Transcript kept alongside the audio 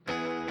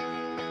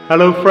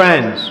Hello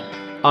friends,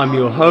 I'm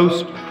your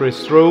host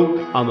Chris Thrall.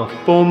 I'm a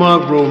former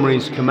Royal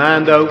Marines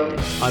Commando.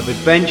 I've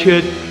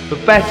adventured for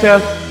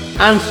better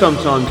and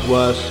sometimes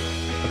worse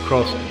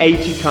across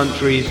 80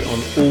 countries on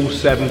all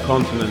 7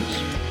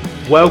 continents.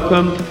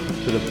 Welcome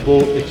to the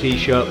Bought the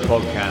T-Shirt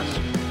podcast.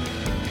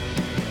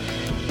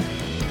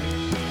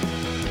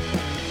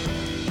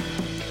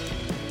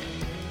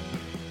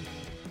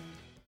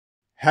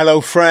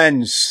 Hello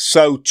friends,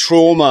 so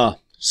trauma,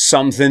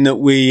 something that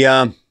we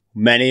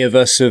many of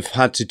us have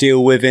had to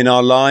deal with in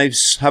our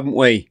lives, haven't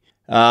we?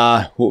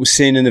 What we're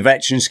seeing in the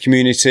veterans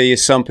community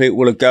is some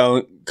people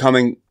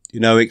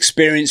are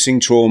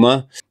experiencing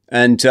trauma,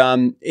 and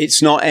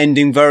it's not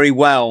ending very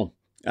well.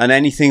 And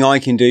anything I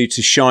can do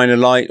to shine a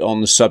light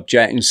on the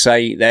subject and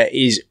say there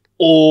is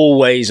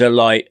always a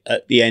light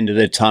at the end of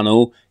the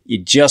tunnel. You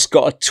just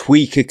got to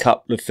tweak a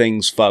couple of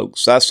things,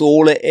 folks. That's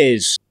all it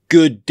is.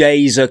 Good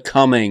days are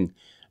coming.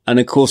 And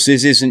of course,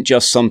 this isn't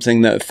just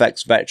something that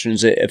affects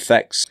veterans. It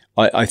affects,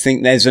 I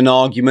think there's an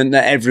argument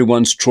that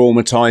everyone's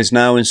traumatized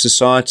now in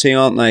society,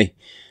 aren't they?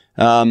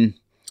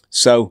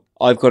 So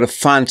I've got a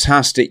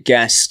fantastic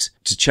guest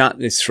to chat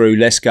this through.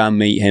 Let's go and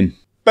meet him.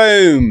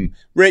 Boom.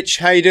 Rich,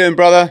 how you doing,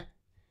 brother?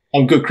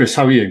 I'm good, Chris.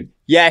 How are you?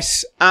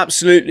 Yes,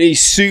 absolutely.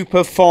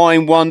 Super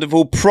fine.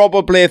 Wonderful.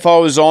 Probably, if I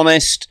was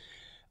honest,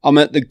 I'm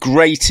at the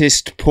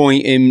greatest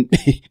point in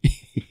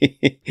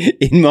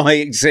my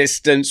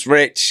existence,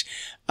 Rich.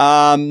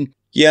 Again,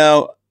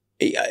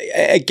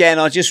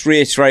 I'll just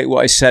reiterate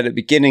what I said at the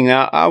beginning.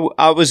 I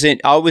was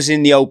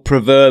in the old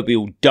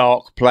proverbial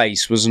dark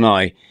place, wasn't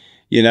I?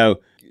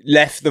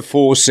 Left the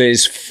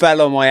forces, fell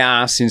on my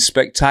ass in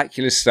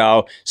spectacular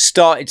style,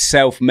 started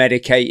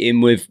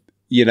self-medicating with,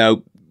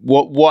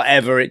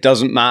 whatever, it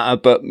doesn't matter.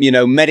 But,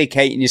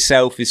 medicating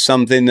yourself is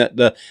something that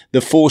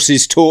the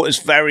forces taught us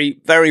very,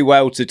 very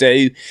well to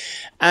do.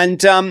 And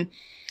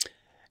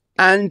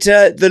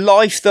the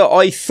life that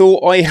I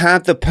thought I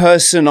had, the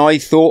person I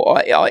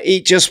thought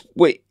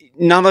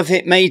none of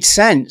it made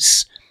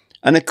sense.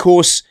 And of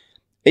course,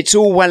 it's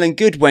all well and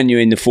good when you're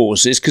in the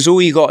forces, because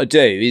all you got to do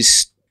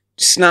is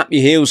snap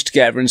your heels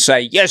together and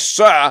say, yes,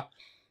 sir,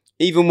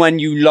 even when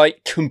you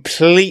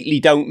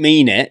completely don't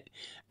mean it.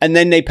 And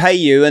then they pay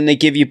you and they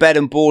give you bed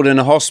and board in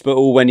a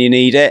hospital when you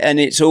need it. And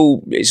it's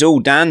all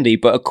dandy.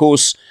 But of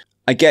course,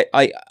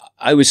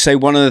 I would say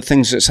one of the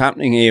things that's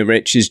happening here,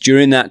 Rich, is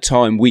during that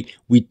time, we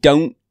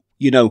don't,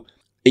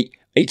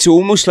 it's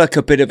almost like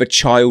a bit of a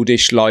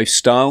childish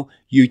lifestyle.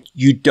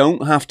 You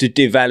don't have to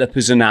develop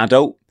as an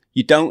adult.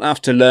 You don't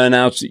have to learn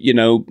how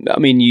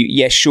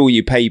to, sure,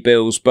 you pay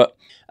bills,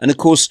 and of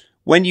course,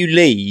 when you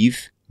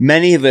leave,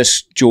 many of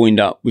us joined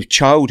up with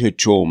childhood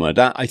trauma.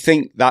 I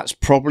think that's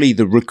probably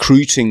the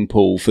recruiting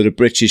pool for the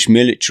British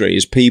military,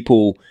 is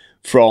people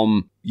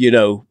from,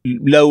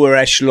 lower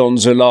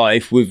echelons of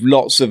life with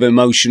lots of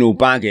emotional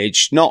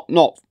baggage. Not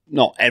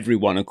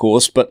everyone, of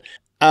course, but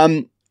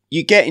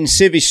you get in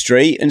Civvy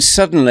Street and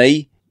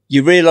suddenly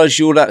you realise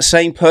you're that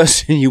same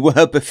person you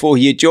were before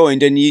you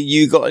joined, and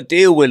you got to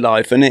deal with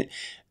life and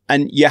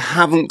you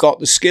haven't got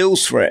the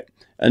skills for it.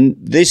 And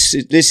this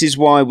is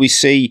why we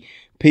see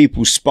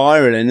people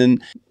spiralling.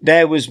 And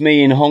there was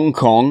me in Hong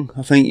Kong.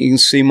 I think you can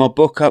see my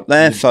book up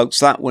there, folks.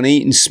 That one,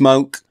 Eat and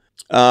Smoke.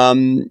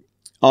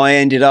 I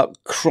ended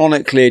up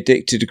chronically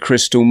addicted to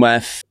crystal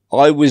meth.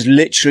 I was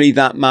literally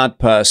that mad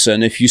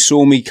person. If you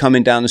saw me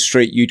coming down the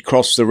street, you'd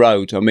cross the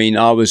road.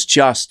 I was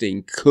just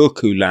in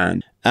cuckoo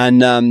land.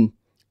 And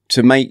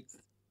to make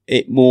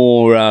it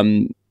more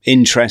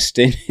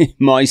interesting,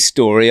 my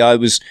story, I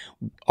was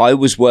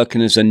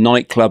working as a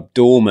nightclub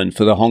doorman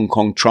for the Hong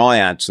Kong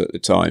Triads at the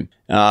time.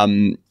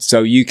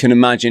 So you can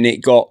imagine it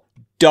got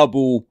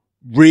double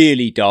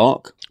really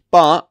dark.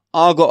 But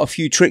I got a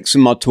few tricks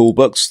in my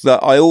toolbox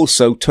that I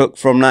also took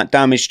from that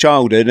damaged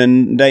childhood,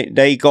 and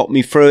they got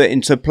me through it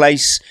into a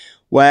place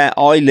where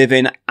I live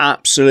in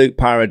absolute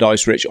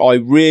paradise, Rich. I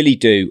really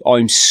do.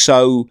 I'm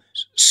so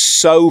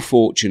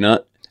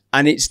fortunate,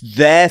 and it's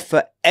there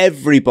for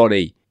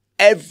everybody.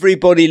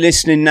 Everybody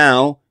listening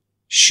now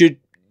should,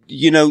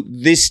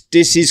 this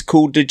is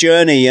called The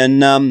Journey.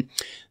 And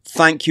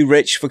thank you,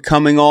 Rich, for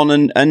coming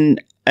on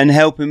and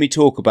helping me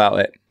talk about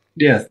it.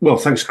 Yeah, well,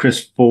 thanks, Chris,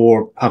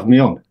 for having me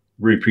on.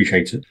 Really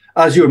appreciate it.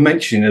 As you were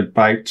mentioning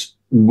about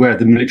where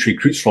the military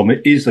recruits from,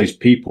 it is those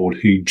people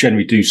who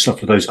generally do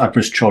suffer those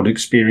adverse childhood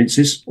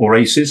experiences or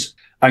ACEs,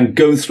 and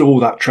go through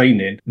all that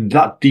training,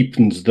 that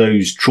deepens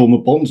those trauma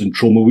bonds and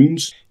trauma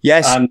wounds.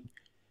 Yes. And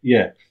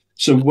yeah.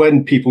 So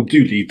when people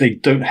do leave, they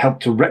don't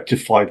help to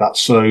rectify that.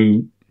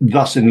 So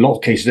that's in a lot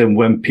of cases then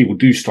when people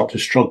do start to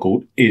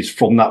struggle, is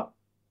from that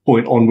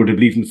point onward of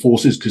leaving the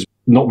forces, because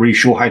not really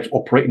sure how to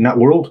operate in that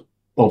world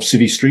of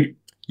Civvy Street.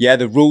 Yeah,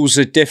 the rules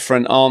are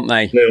different, aren't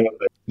they?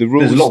 The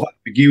rules. There's a lot of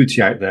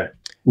ambiguity out there.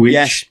 Which,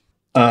 yes.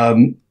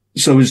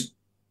 So I was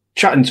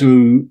chatting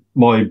to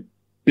my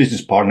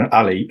business partner,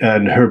 Ali,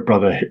 and her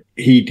brother.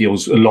 He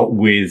deals a lot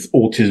with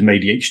autism,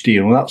 ADHD,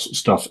 and all that sort of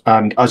stuff.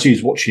 And as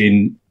we were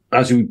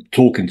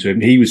talking to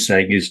him, he was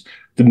saying is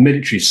the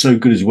military is so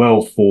good as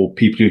well for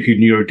people who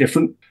are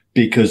neurodivergent,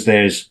 because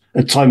there's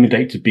a time and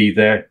date to be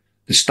there.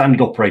 the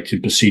standard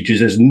operating procedures,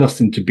 there's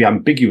nothing to be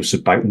ambiguous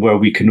about, where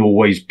we can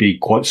always be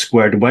quite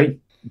squared away.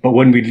 But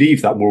when we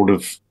leave that world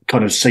of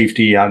kind of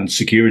safety and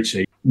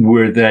security,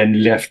 we're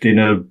then left in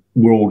a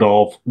world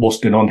of what's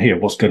going on here,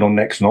 what's going on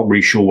next, not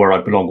really sure where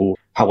I belong or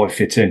how I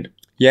fit in.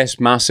 Yes,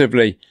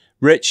 massively.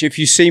 Rich, if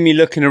you see me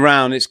looking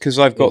around, it's because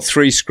I've got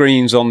 3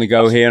 screens on the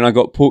go here, and I've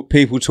got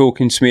people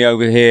talking to me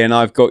over here, and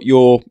I've got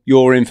your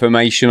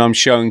information I'm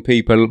showing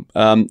people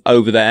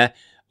over there.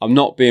 I'm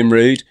not being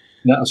rude.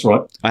 No, that's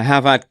right. I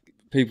have had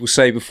people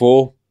say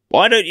before,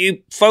 why don't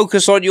you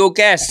focus on your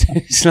guest?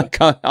 It's like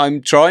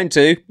I'm trying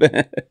to.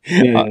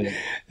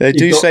 They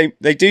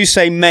do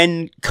say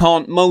men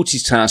can't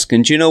multitask,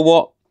 and do you know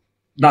what?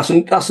 That's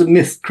a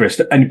myth, Chris,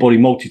 that anybody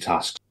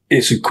multitasks.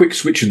 It's a quick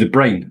switch of the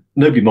brain.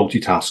 Nobody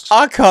multitasks.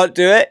 I can't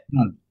do it.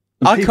 No.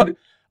 I can't.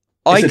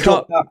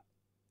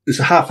 It's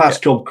a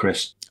half-assed job,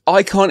 Chris.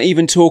 I can't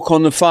even talk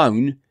on the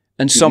phone,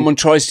 and someone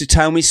tries to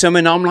tell me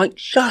something. I'm like,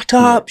 shut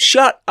up.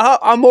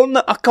 I'm on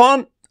that. I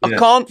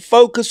can't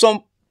focus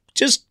on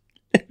just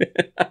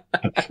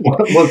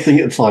one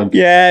thing at a time.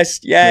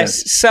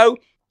 Yes. So,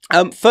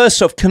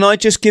 first off, can I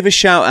just give a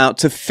shout out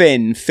to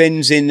Finn?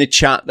 Finn's in the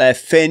chat there.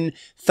 Finn,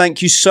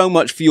 thank you so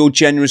much for your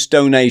generous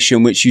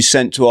donation, which you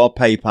sent to our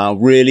PayPal.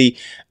 Really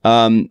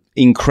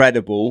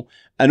incredible.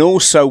 And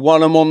also,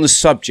 while I'm on the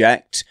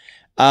subject,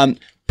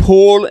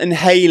 Paul and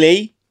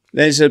Hayley,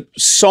 there's a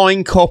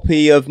signed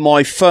copy of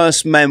my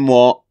first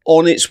memoir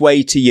on its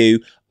way to you.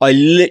 I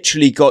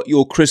literally got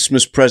your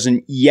Christmas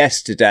present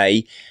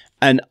yesterday,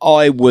 and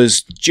I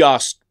was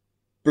just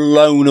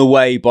blown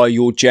away by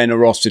your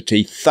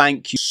generosity.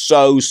 Thank you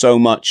so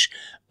much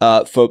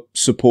for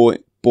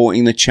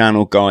supporting the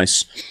channel,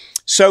 guys.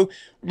 So,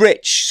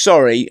 Rich,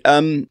 sorry.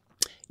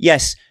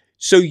 Yes.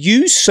 So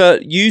you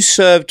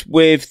served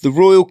with the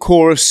Royal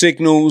Corps of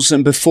Signals,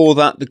 and before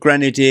that, the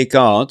Grenadier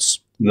Guards.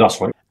 That's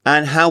right.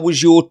 And how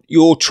was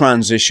your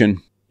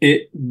transition?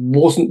 It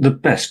wasn't the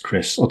best,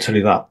 Chris, I'll tell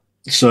you that.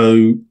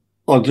 So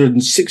I'd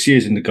done 6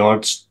 years in the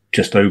Guards,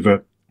 just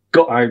over.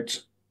 Got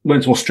out,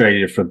 went to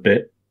Australia for a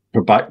bit.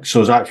 So I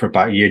was out for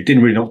about a year,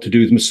 didn't really know what to do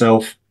with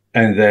myself,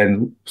 and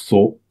then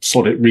thought,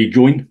 sod it,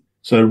 rejoin.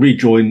 So I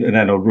rejoined, and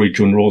then I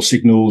rejoined Royal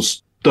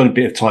Signals, done a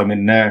bit of time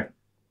in there,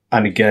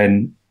 and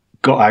again,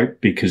 got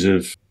out because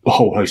of a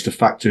whole host of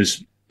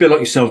factors. A bit like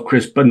yourself,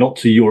 Chris, but not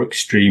to your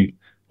extreme.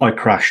 I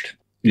crashed.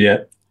 Yeah,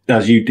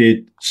 as you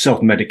did,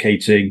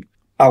 self-medicating,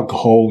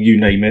 alcohol, you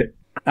name it.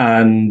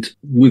 And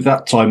with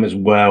that time as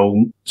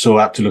well, so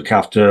I had to look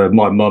after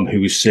my mum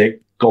who was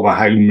sick, got my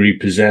home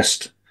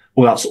repossessed,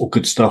 all that sort of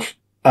good stuff.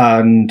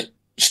 And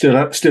still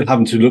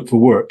having to look for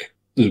work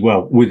as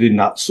well within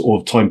that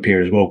sort of time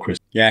period as well, Chris.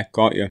 Yeah,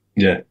 got you.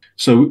 Yeah.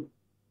 So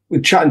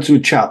we're chatting to a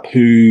chap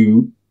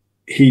who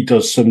he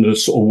does some of the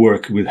sort of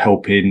work with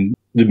helping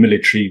the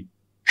military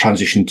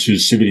transition to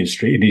civilian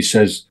street. And he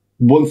says,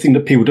 one thing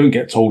that people don't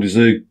get told is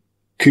the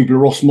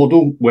Kubler-Ross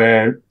model,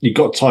 where you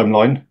got a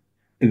timeline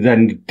and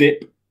then the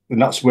dip,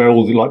 and that's where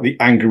all the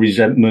anger,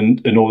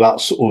 resentment and all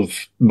that sort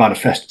of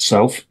manifests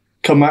itself.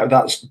 Come out of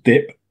that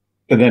dip,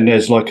 and then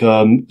there's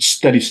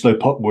steady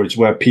slope upwards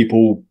where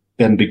people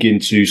then begin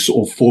to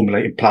sort of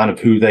formulate a plan of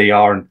who they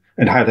are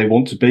and how they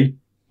want to be.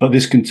 But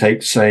this can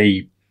take,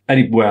 say,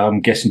 anywhere,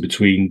 I'm guessing,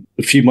 between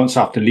a few months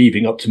after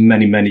leaving up to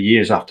many, many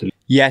years after.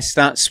 Yes,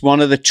 that's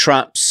one of the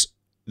traps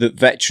that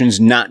veterans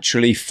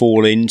naturally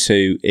fall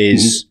into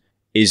is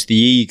the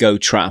ego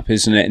trap,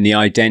 isn't it? And the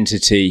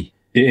identity.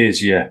 It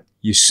is, yeah.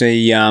 You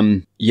see,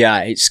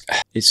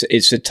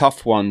 it's a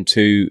tough one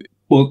to.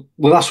 Well,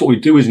 that's what we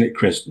do, isn't it,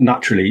 Chris?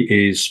 Naturally,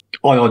 is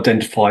I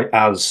identify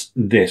as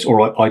this or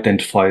I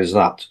identify as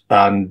that.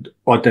 And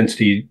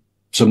identity,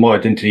 so my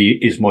identity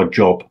is my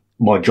job.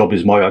 My job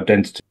is my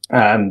identity.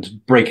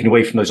 And breaking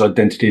away from those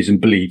identities and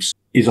beliefs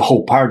is a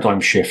whole paradigm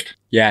shift.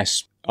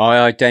 Yes, I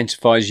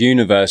identify as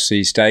universe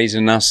these days,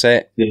 and that's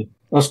it. Yeah,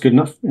 that's good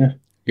enough, yeah.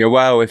 Yeah,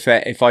 well,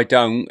 if I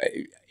don't,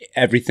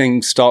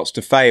 everything starts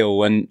to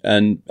fail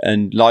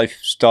and life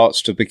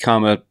starts to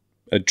become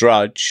a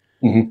drudge.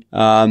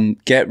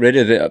 Get rid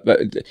of it.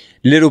 A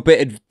little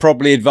bit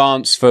probably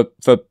advanced for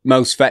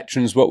most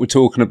veterans, what we're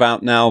talking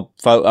about now.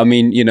 I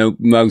mean,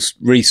 most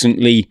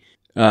recently,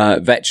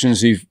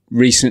 veterans who've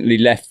recently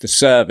left the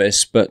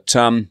service, but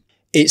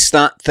it's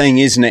that thing,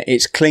 isn't it?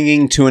 It's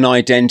clinging to an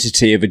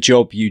identity of a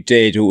job you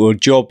did or a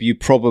job you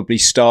probably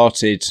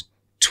started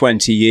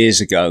 20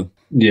 years ago.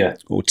 Yeah.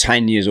 Or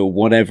 10 years or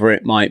whatever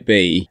it might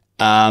be.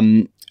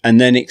 And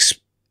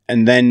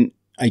then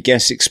I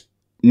guess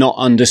not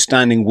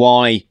understanding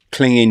why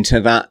clinging to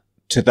that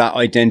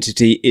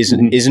identity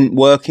isn't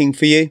working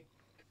for you.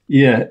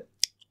 Yeah.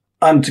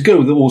 And to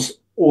go with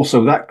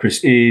also that,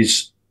 Chris,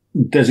 is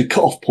there's a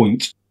cut-off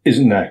point,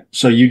 isn't there?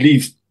 So you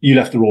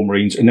left the Royal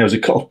Marines, and there was a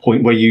cut-off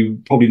point where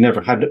you probably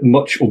never had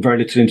much or very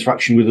little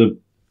interaction with the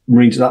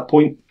Marines at that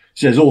point.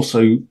 So there's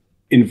also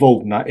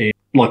involved in that is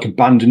like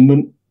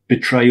abandonment,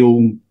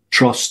 betrayal,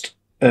 trust,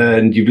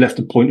 and you've left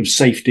the point of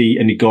safety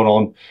and you've gone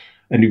on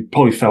and you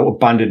probably felt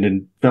abandoned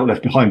and felt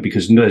left behind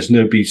because there's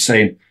nobody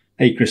saying,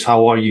 hey, Chris,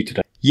 how are you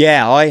today?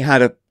 Yeah, I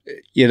had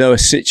a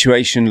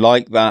situation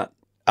like that.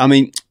 I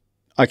mean,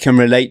 I can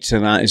relate to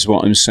that is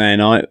what I'm saying.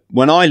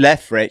 When I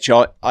left, Rich,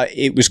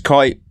 it was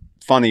quite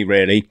funny,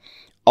 really.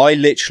 I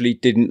literally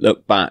didn't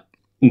look back.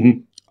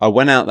 Mm-hmm. I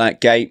went out that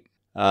gate.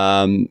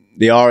 The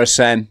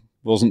RSM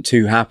wasn't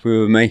too happy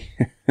with me,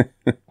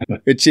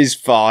 which is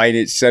fine.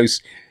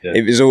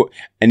 It was all,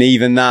 and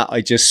even that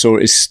I just saw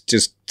it as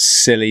just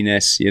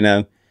silliness, you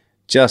know,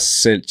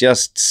 just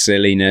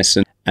silliness.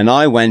 And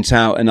I went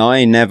out and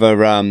I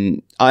never,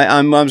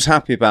 I was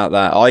happy about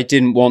that. I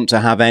didn't want to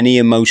have any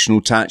emotional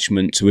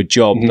attachment to a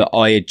job that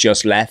I had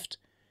just left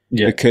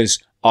because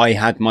I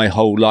had my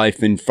whole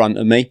life in front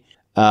of me.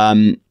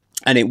 And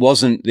it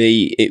wasn't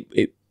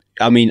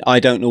I mean, I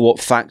don't know what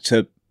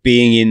factor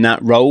being in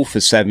that role for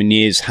 7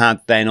 years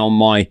had then on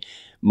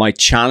my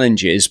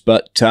challenges,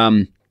 but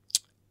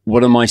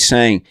what am I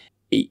saying?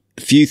 A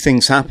few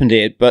things happened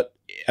here, but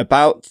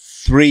about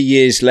 3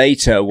 years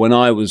later, when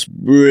I was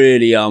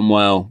really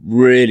unwell,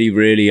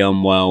 really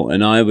unwell,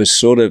 and I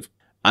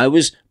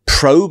was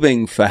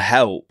probing for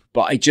help,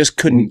 but I just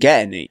couldn't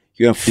get any.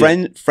 You know,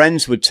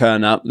 friends would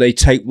turn up, they'd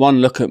take one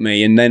look at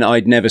me, and then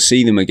I'd never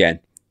see them again.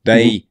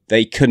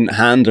 They couldn't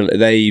handle it.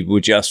 They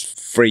were just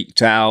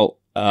freaked out.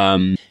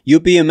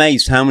 You'd be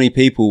amazed how many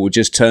people would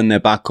just turn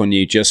their back on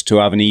you just to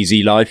have an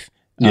easy life.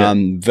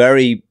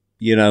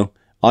 You know,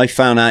 I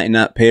found out in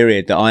that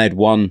period that I had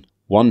one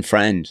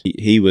friend.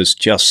 He was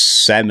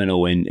just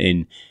seminal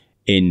in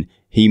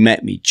he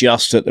met me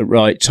just at the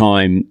right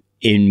time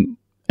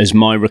as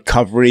my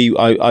recovery.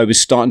 I was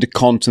starting to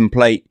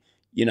contemplate,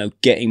 you know,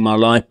 getting my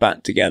life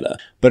back together.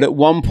 But at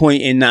one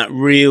point in that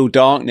real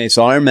darkness,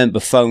 I remember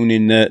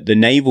phoning the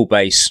naval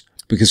base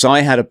because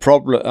I had a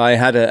problem. I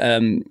had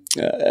an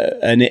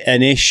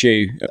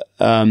issue.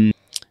 I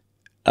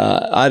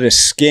had a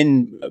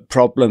skin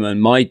problem,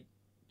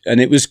 and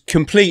it was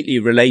completely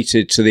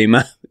related to the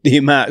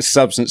amount of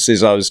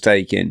substances I was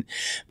taking.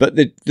 But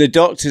the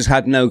doctors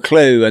had no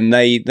clue, and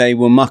they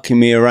were mucking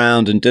me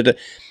around and did it.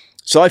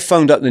 So I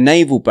phoned up the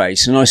naval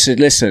base and I said,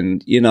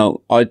 listen, you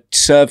know, I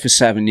served for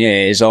 7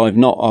 years. I've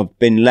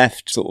been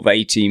left sort of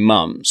 18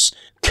 months.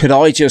 Could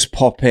I just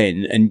pop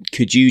in and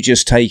could you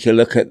just take a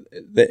look at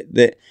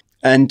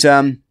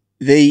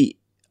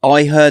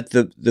I heard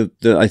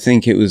I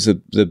think it was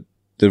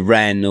the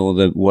Wren or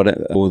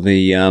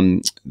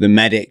the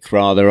medic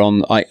rather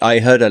I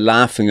heard her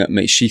laughing at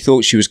me. She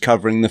thought she was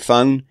covering the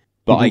phone,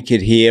 but I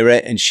could hear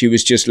it, and she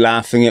was just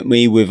laughing at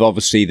me with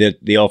obviously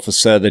the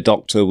officer, the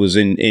doctor was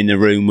in the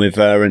room with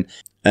her, and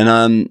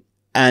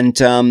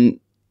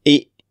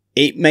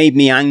it made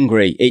me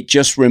angry. It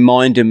just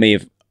reminded me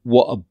of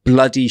what a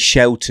bloody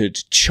sheltered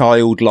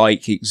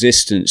childlike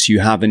existence you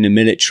have in the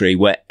military,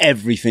 where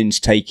everything's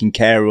taken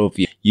care of.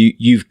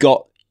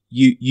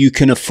 You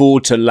can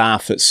afford to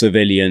laugh at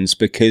civilians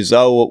because,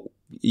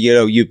 you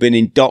know, you've been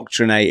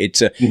indoctrinated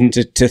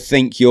to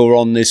think you're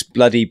on this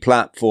bloody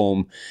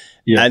platform.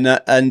 Yeah.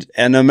 And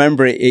I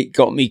remember it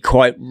got me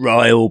quite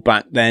riled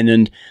back then.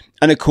 And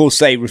of course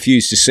they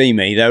refused to see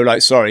me. They were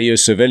like, sorry, you're a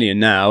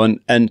civilian now.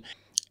 And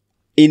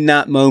in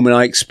that moment,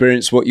 I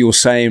experienced what you're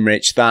saying,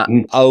 Rich, that,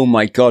 oh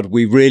my God,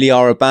 we really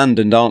are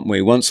abandoned, aren't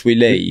we? Once we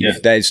leave,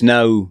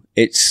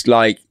 it's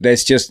like,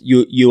 there's just,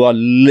 you are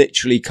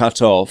literally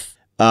cut off.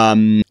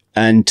 And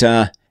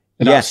that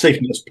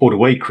safety net's pulled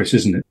away, Chris,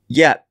 isn't it?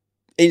 Yeah.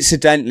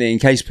 Incidentally, in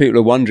case people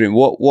are wondering,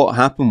 what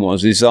happened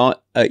was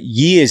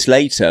years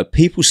later,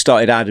 people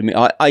started adding me.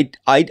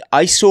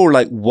 I saw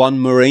like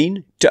one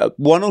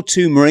or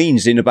two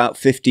Marines in about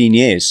 15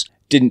 years.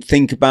 Didn't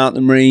think about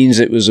the Marines.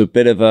 It was a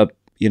bit of a,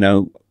 you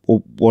know, or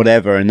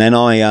whatever. And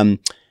then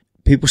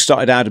people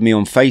started adding me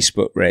on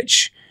Facebook,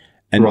 Rich.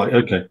 And right,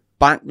 okay.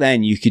 Back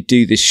then, you could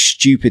do this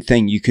stupid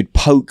thing. You could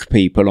poke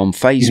people on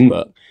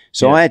Facebook.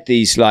 So I had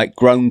these like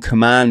grown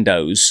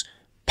commandos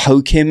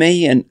poking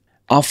me, and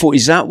I thought,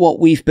 is that what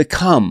we've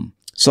become?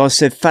 So I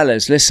said,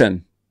 fellas,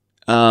 listen,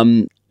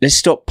 let's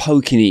stop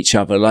poking each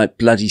other like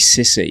bloody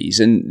sissies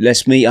and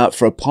let's meet up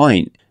for a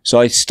pint. So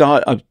I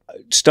started a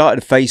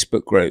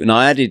Facebook group, and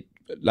I added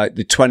like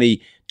the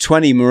 20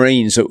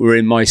 Marines that were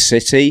in my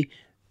city,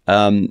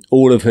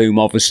 all of whom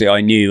obviously I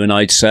knew and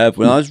I'd served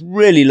with. I was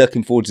really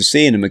looking forward to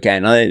seeing them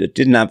again. I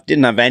didn't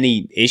have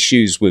any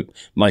issues with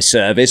my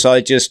service.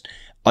 I just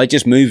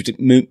moved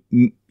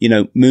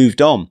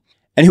on.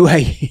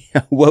 Anyway,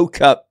 I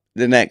woke up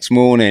the next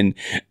morning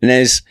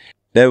and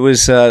there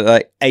was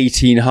like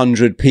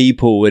 1,800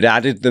 people had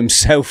added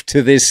themselves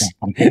to this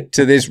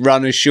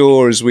run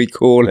ashore, as we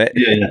call it.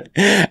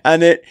 Yeah.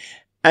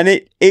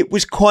 And it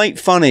was quite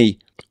funny.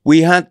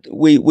 We had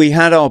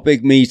our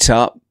big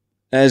meetup.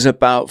 There's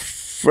about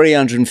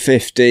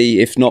 350,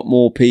 if not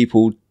more,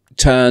 people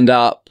turned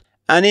up.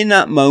 And in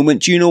that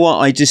moment, do you know what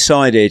I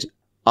decided?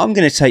 I'm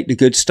going to take the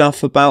good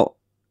stuff about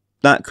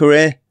that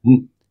career.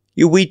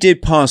 We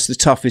did pass the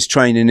toughest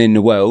training in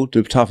the world,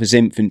 the toughest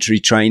infantry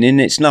training.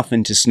 It's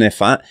nothing to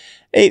sniff at.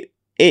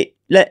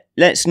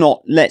 Let's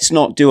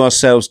not do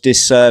ourselves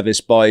disservice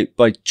by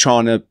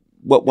trying to.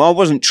 Well, I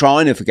wasn't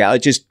trying to forget. I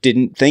just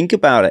didn't think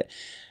about it,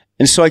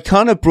 and so I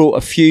kind of brought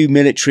a few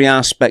military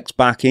aspects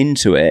back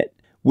into it,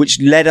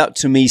 which led up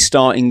to me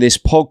starting this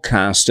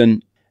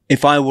podcast.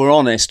 if I were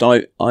honest,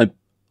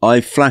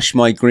 I flash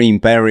my green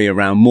berry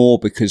around more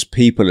because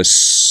people are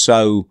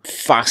so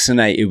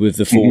fascinated with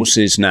the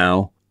forces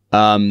now,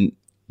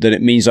 that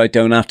it means I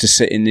don't have to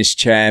sit in this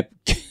chair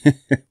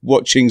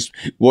watching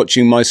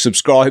my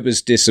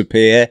subscribers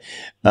disappear.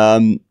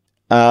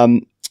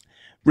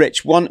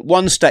 Rich,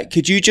 one step.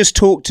 Could you just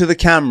talk to the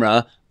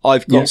camera?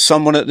 I've got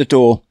someone at the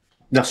door.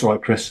 That's all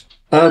right, Chris.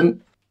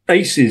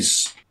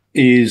 ACEs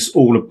is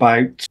all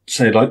about,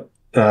 say, like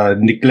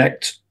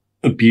neglect,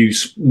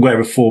 abuse,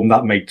 whatever form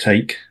that may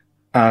take.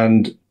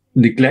 And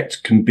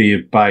neglect can be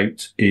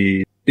about,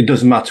 it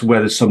doesn't matter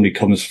whether somebody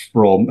comes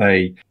from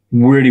a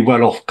really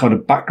well-off kind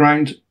of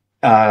background,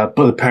 but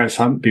the parents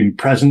haven't been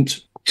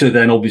present. So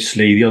then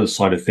obviously the other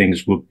side of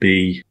things would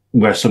be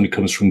where somebody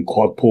comes from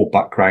quite a poor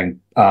background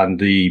and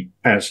the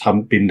parents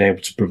haven't been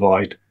able to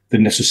provide the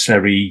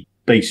necessary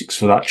basics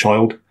for that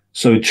child.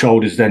 So the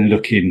child is then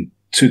looking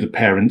to the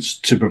parents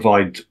to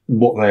provide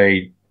what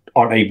they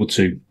aren't able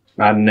to.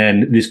 And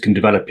then this can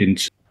develop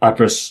into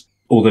adverse,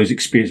 all those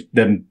experiences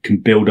then can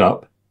build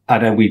up.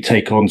 And then we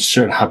take on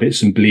certain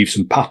habits and beliefs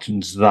and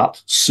patterns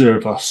that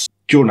serve us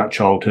during that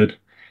childhood.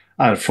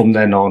 And from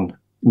then on,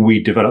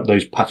 we develop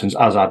those patterns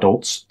as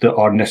adults that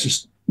are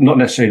not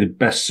necessarily the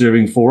best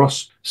serving for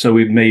us. So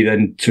we may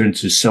then turn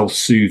to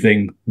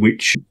self-soothing,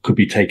 which could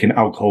be taking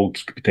alcohol,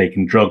 could be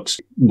taking drugs,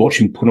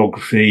 watching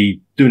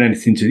pornography, doing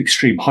anything to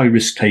extreme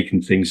high-risk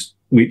taking things,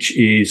 which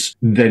is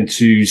then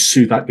to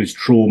soothe out those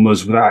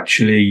traumas without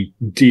actually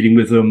dealing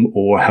with them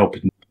or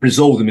helping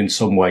resolve them in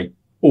some way,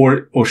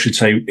 or should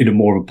say in a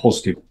more of a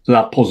positive. So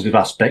that positive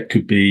aspect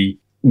could be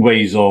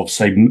ways of,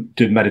 say,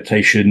 doing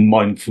meditation,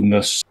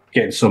 mindfulness,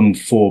 getting some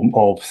form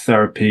of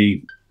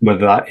therapy,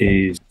 whether that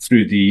is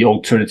through the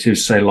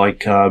alternatives, say like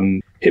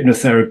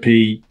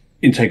hypnotherapy,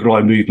 integral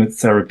eye movement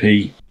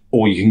therapy,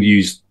 or you can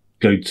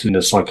go to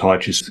a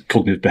psychiatrist,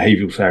 cognitive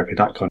behavioural therapy,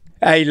 that kind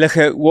of. Hey, look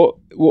at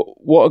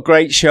what a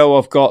great show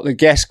I've got. The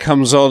guest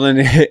comes on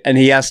and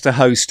he has to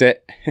host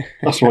it.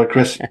 That's right,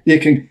 Chris. You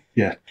can,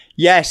 yeah.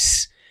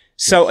 Yes.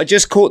 So I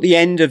just caught the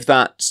end of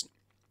that.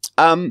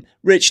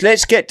 Rich,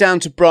 let's get down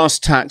to brass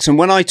tacks. And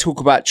when I talk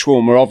about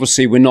trauma,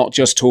 obviously we're not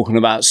just talking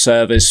about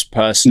service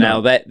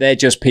personnel. No. They're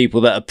just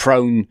people that are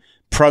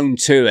prone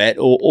to it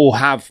or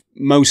have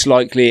most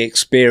likely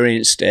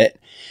experienced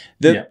it.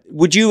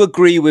 Would you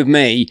agree with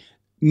me?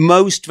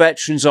 Most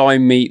veterans I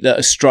meet that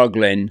are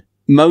struggling,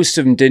 most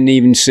of them didn't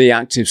even see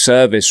active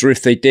service, or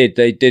if they did,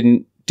 they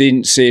didn't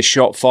see a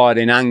shot fired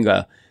in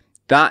anger.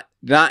 That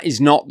is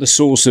not the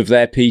source of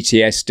their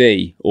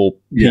PTSD or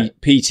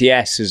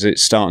PTS as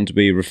it's starting to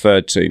be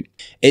referred to.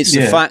 It's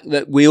the fact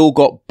that we all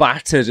got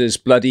battered as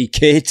bloody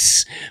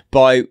kids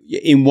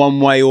in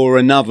one way or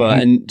another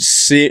and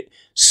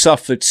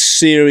suffered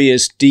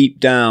serious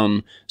deep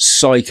down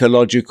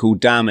psychological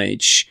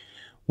damage,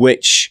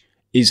 which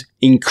is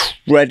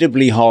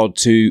incredibly hard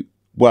to,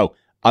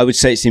 I would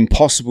say it's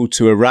impossible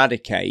to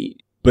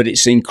eradicate, but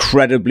it's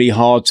incredibly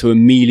hard to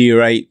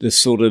ameliorate the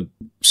sort of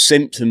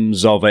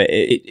symptoms of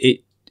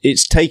it.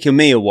 It's taken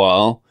me a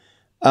while.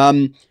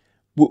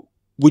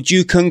 Would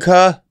you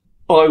concur?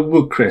 I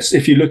would, Chris.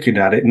 If you're looking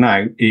at it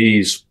now,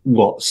 is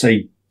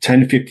say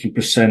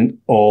 10-15%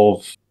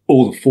 of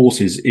all the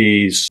forces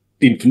is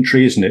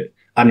infantry, isn't it?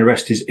 And the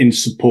rest is in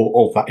support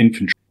of that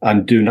infantry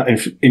and doing that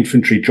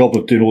infantry job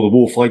of doing all the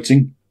war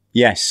fighting.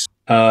 Yes.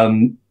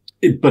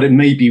 But it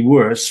may be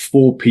worse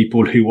for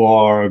people who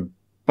are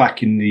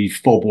back in the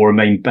FOB or a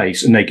main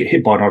base and they get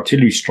hit by an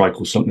artillery strike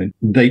or something.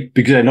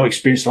 Because they're not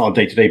experienced on a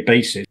day-to-day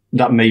basis,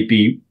 that may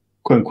be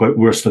quote unquote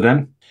worse for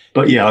them.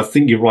 But yeah, I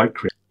think you're right,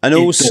 Chris. And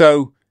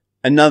also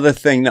another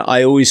thing that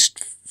I always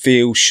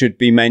feel should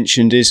be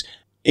mentioned is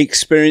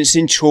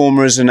experiencing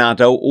trauma as an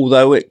adult,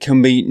 although it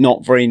can be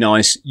not very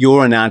nice.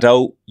 You're an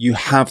adult, you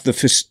have the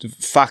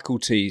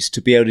faculties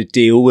to be able to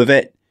deal with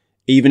it,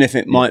 even if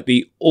it might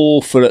be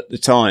awful at the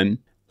time.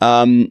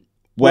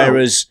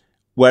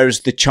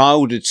 Whereas the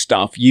childhood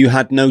stuff, you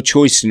had no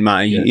choice in the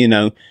matter. You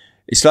know,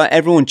 it's like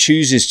everyone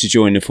chooses to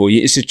join the force.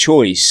 It's a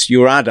choice.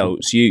 You're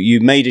adults. You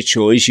made a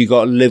choice. You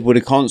got to live with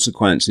the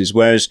consequences.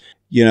 Whereas,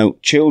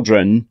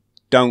 children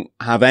don't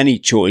have any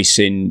choice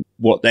in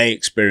what they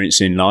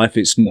experience in life.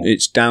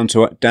 It's down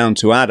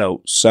to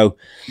adults. So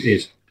it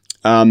is.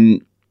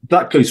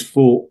 That goes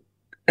for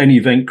any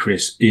event,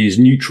 Chris, is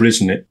neutral,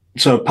 isn't it?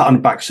 So a pat on the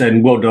back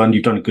saying, well done,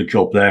 you've done a good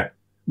job there.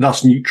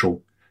 That's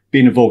neutral.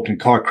 Being involved in a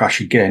car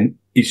crash again,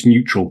 it's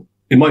neutral.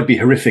 It might be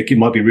horrific. It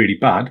might be really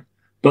bad,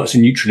 but it's a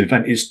neutral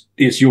event.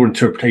 It's your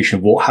interpretation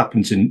of what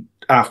happens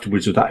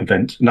afterwards of that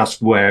event. And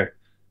that's where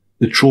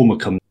the trauma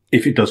comes,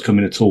 if it does come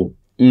in at all.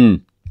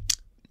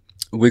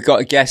 We've got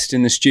a guest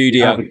in the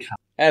studio.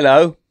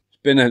 Hello.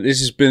 This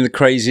has been the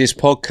craziest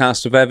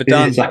podcast I've ever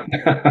done. Got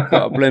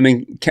a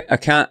blooming a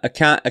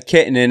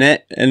kitten in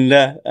it,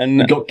 and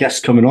we've got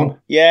guests coming on.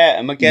 Yeah,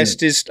 and my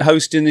guest is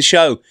hosting the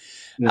show.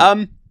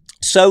 Yeah.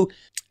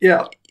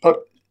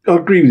 I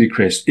agree with you,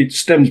 Chris. It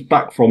stems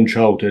back from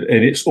childhood,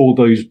 and it's all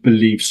those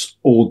beliefs,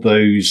 all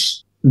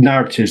those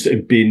narratives that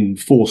have been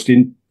forced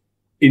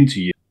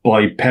into you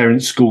by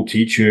parents, school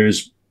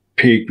teachers,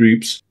 peer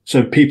groups.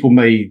 So people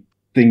may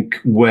think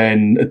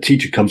when a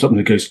teacher comes up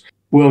and goes,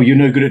 well, you're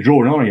no good at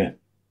drawing, are you?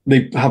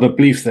 They have a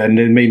belief then,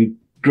 they mean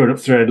growing up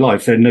through their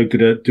life, they're no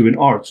good at doing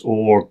art,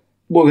 or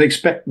what they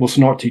expect, what's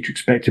an art teacher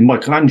expecting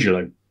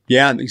Michelangelo?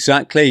 Yeah,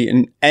 exactly.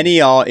 And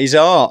any art is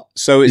art.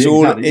 So it's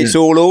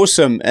all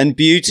awesome. And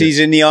beauty's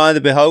in the eye of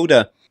the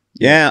beholder.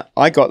 Yeah,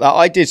 I got that.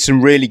 I did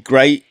some really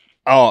great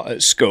art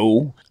at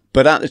school,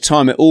 but at the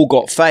time it all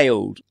got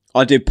failed.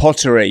 I did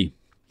pottery,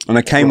 and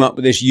I came up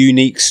with this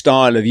unique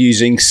style of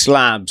using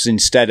slabs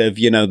instead of,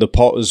 the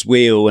potter's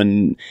wheel.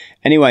 And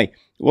anyway,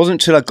 it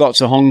wasn't until I got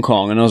to Hong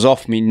Kong and I was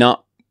off me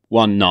nut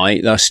one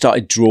night that I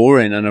started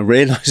drawing, and I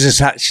realised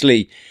it's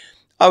actually,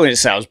 I wouldn't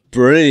say I was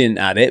brilliant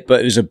at it,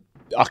 but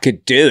I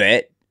could do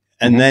it.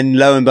 And then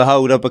lo and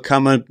behold, I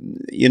become an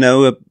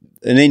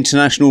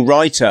international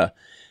writer.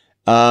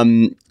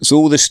 So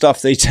all the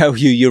stuff they tell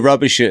you you're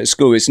rubbish at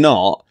school, it's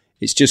not.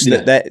 It's just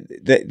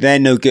that they're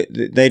no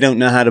good. They don't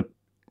know how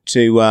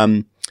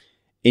to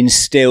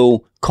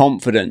instill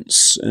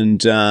confidence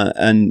and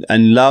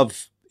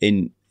love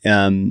in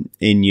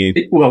you.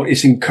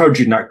 It's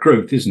encouraging that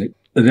growth, isn't it?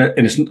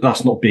 And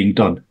that's not being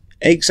done.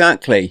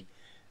 Exactly.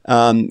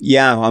 Don't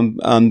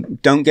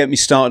get me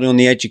started on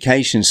the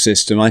education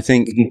system. I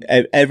think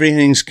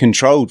everything's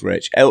controlled,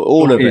 Rich.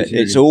 All of it.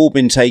 It's all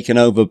been taken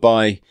over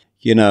by,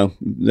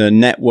 the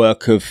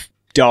network of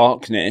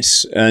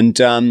darkness, and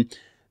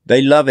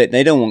they love it.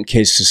 They don't want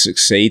kids to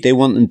succeed. They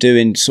want them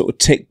doing sort of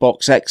tick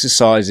box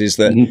exercises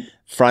that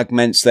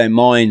fragments their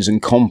minds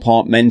and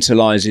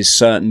compartmentalizes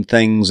certain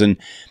things. And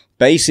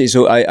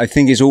basically, I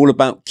think it's all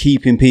about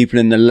keeping people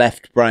in the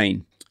left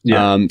brain.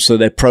 Yeah. So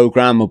they're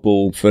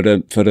programmable for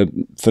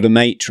the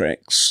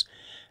matrix.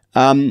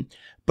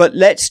 But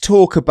let's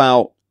talk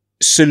about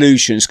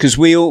solutions, because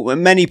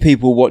many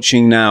people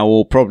watching now,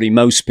 or probably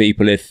most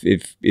people,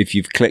 if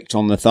you've clicked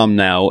on the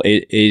thumbnail,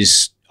 it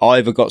is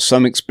either got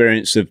some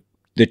experience of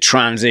the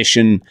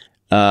transition,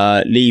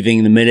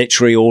 leaving the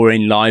military, or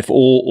in life,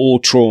 or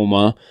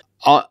trauma.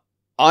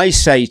 I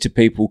say to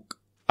people,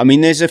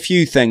 there's a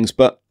few things,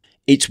 but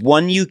it's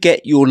when you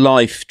get your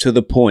life to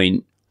the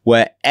point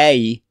where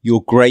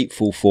you're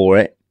grateful for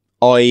it,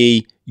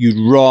 i.e.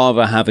 you'd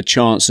rather have a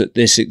chance at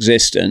this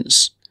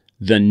existence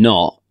than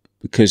not,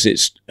 because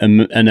it's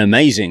an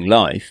amazing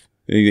life.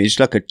 It's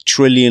like a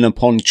trillion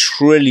upon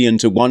trillion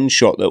to one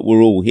shot that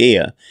we're all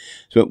here.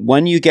 So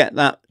when you get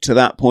to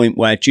that point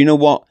where, do you know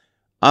what?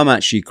 I'm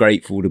actually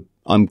grateful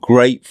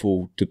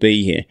to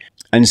be here.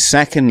 And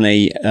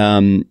secondly,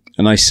 and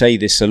I say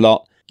this a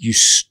lot, you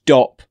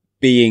stop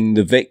being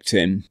the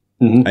victim.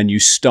 And you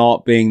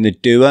start being the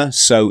doer.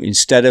 So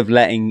instead of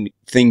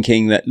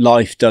thinking that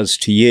life does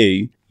to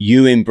you,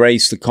 you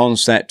embrace the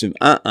concept of,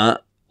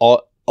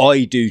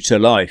 I do to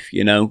life.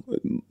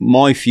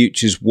 My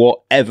future's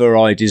whatever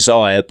I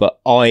desire,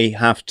 but I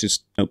have to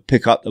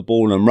pick up the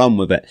ball and run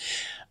with it.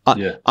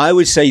 I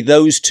would say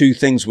those two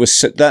things were,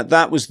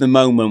 that was the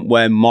moment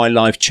where my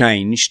life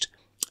changed,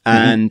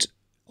 and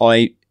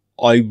I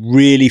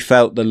really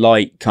felt the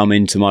light come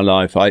into my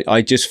life.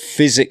 I just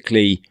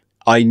physically,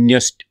 I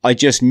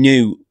just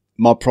knew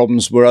my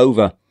problems were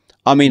over.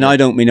 I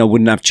don't mean I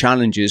wouldn't have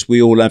challenges.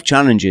 We all have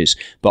challenges,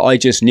 but I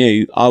just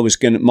knew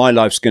my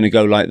life's going to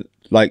go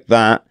like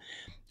that.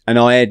 And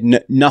I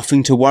had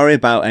nothing to worry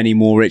about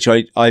anymore, Rich.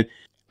 I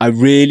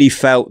really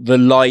felt the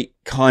light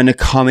kind of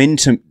come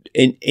into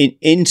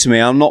me.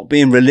 I'm not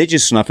being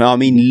religious enough.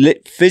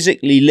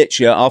 Physically,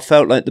 literally, I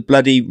felt like the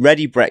bloody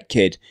Ready Brett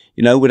kid,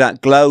 with that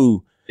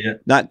glow,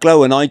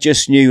 and I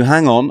just knew,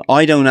 hang on,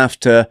 I don't have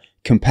to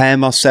compare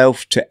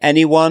myself to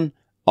anyone.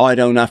 I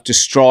don't have to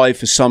strive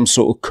for some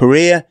sort of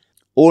career.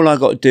 All I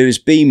got to do is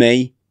be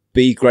me,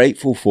 be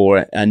grateful for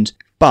it.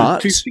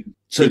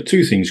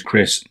 Two things,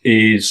 Chris,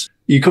 is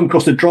you come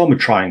across the drama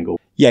triangle.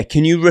 Yeah,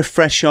 can you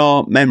refresh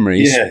our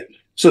memories? Yeah.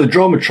 So the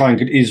drama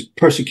triangle is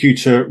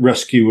persecutor,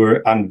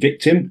 rescuer, and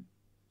victim.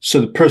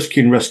 So the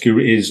persecutor and rescuer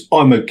is,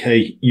 I'm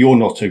okay, you're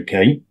not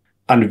okay.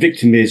 And the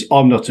victim is,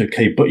 I'm not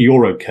okay, but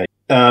you're okay.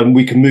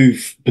 We can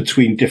move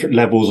between different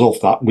levels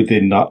of that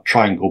within that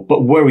triangle.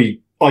 But where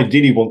we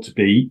ideally want to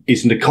be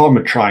is in the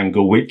karma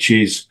triangle, which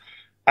is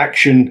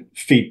action,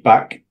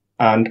 feedback,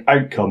 and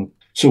outcome.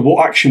 So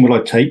what action will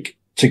I take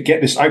to get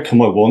this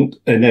outcome I want?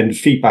 And then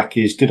feedback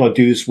is, did I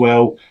do this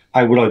well?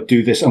 How will I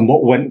do this? And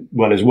what went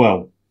well as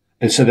well?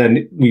 And so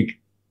then we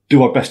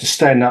do our best to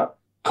stay in that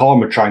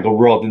karma triangle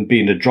rather than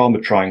being a drama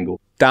triangle.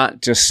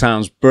 That just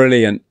sounds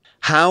brilliant.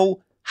 How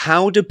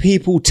do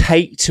people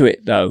take to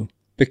it though?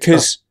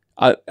 Because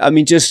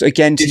just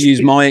again, to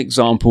use my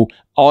example,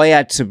 I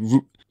had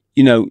to,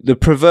 the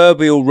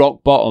proverbial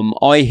rock bottom,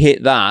 I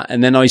hit that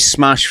and then I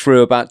smashed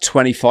through about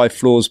 25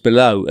 floors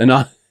below,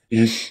 and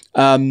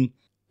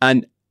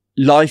and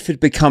life had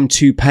become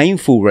too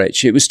painful,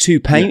 Rich. It was too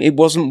painful. It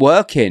wasn't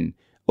working.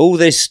 All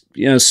this,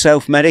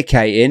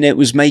 self-medicating, it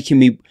was making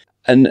me,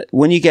 and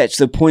when you get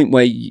to the point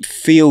where you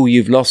feel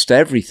you've lost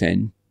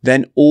everything,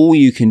 then all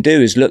you can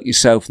do is look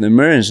yourself in the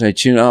mirror and say,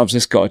 I've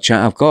just got to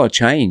I've got to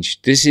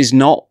change. This is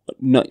not,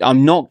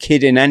 I'm not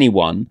kidding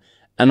anyone,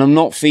 and I'm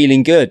not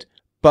feeling good.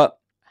 But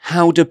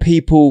how do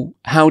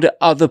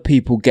other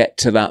people get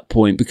to that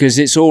point? Because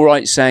it's all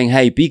right saying,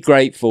 hey, be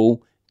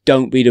grateful,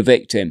 don't be the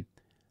victim.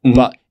 Mm-hmm.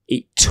 But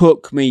it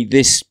took me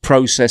this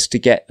process to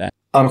get there.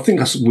 And I think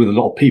that's with a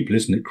lot of people,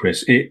 isn't it,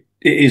 Chris? It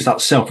is that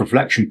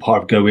self-reflection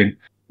part of going,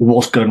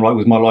 what's going right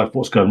with my life?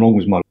 What's going wrong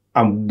with my life?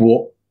 And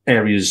what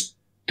areas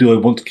do I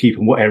want to keep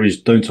and what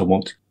areas don't I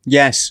want to?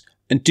 Yes.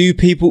 And do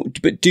people,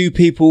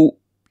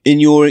 in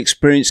your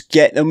experience,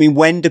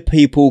 when do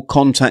people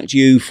contact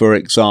you, for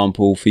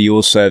example, for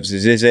your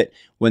services? Is it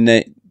when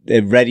they're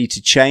ready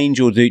to change,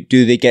 or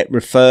do they get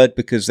referred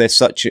because they're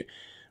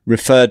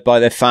referred by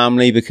their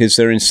family because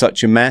they're in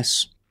such a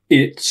mess?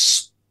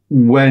 It's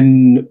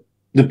when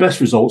the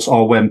best results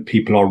are when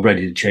people are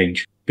ready to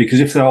change. Because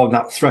if they're on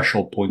that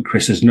threshold point,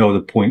 Chris, there's no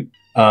other point.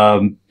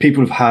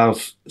 People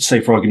have,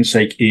 say for argument's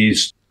sake,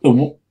 is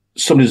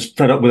somebody's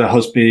fed up with their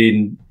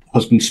husband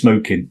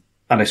smoking.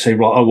 And they say,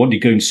 right, I want you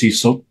to go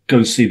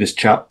and see this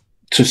chap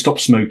to stop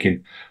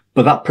smoking.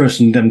 But that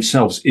person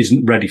themselves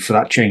isn't ready for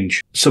that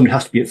change. Somebody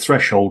has to be at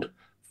threshold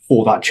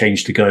for that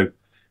change to go,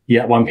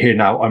 yeah, well, I'm here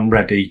now, I'm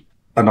ready,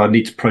 and I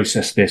need to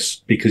process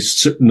this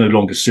because it's no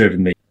longer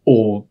serving me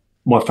or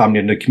my family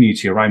and the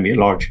community around me at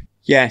large.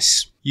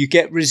 Yes. You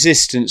get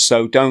resistance,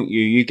 though, don't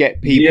you? You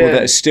get people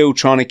that are still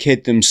trying to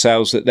kid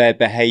themselves that their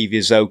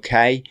behaviour's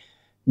okay.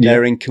 Yeah.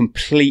 They're in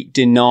complete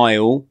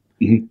denial.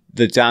 Mm-hmm.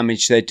 The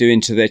damage they're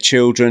doing to their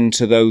children,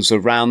 to those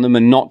around them,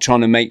 and not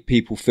trying to make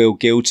people feel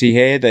guilty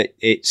here, that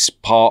it's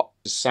the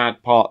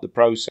sad part of the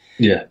process.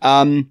 Yeah.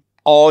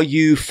 Are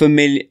you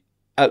familiar?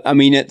 I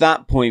mean, at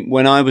that point,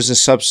 when I was a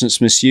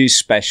substance misuse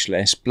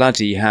specialist,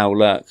 bloody hell,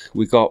 look,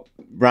 we got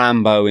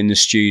Rambo in the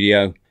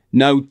studio.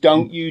 No,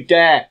 don't you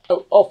dare.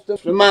 Off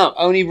the mount.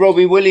 Only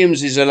Robbie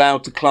Williams is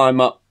allowed to climb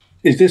up.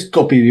 Is this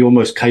got to be the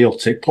almost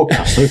chaotic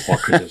podcast so far,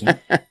 Chris, isn't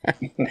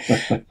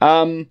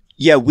it?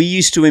 Yeah, we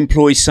used to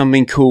employ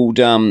something called,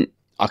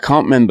 I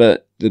can't remember,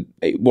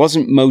 it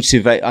wasn't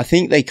motivate. I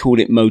think they called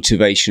it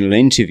motivational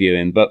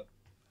interviewing, but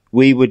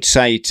we would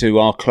say to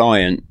our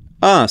client,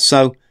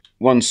 so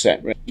one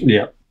sec.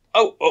 Yeah.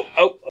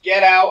 Oh,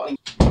 get out.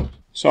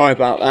 Sorry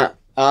about that.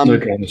 No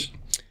dramas.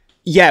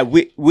 Yeah,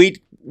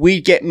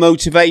 we'd get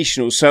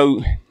motivational.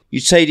 So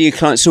you'd say to your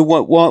client, so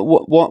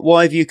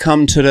why have you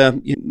come to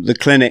the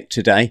clinic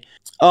today?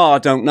 Oh, I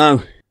don't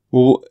know.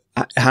 Well,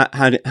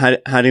 how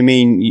do you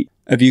mean?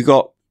 Have you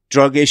got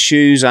drug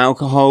issues,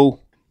 alcohol?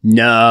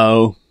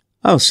 No.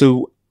 Oh,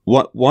 so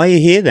why are you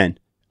here then?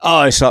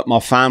 Oh, it's like my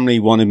family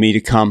wanted me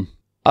to come.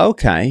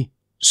 Okay.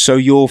 So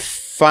your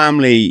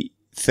family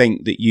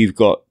think that you've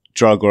got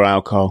drug or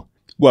alcohol?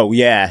 Well,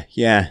 yeah.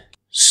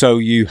 So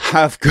you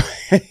have got,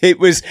 it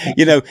was,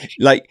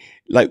 like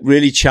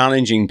really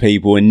challenging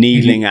people and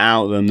needling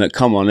out of them that,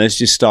 come on, let's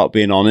just start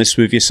being honest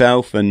with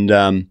yourself. And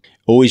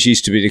always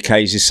used to be the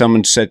case if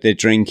someone said they're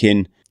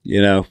drinking,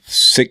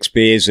 6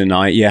 beers a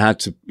night, you had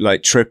to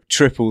like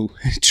triple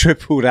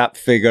that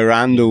figure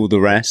and all the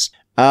rest.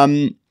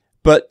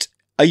 But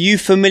are you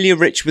familiar,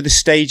 Rich, with the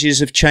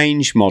stages of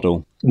change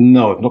model?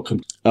 No, I've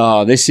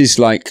not. This is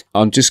like,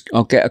 I'll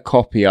get a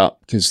copy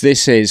up because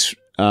this is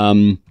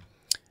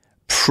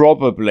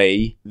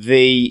probably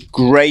the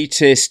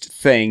greatest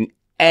thing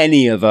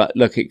any of us,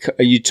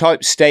 you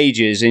type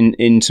stages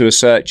into a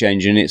search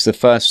engine, it's the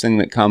first thing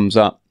that comes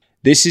up.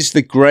 This is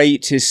the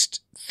greatest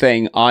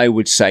thing I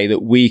would say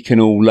that we can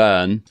all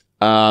learn.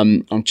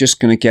 I'm just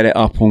going to get it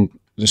up on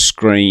the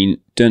screen.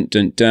 Dun,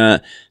 dun,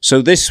 dun.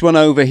 So this one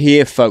over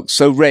here, folks.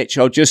 So Rich,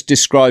 I'll just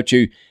describe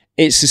to you.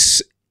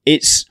 It's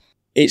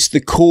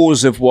the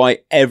cause of why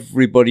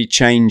everybody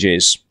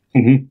changes.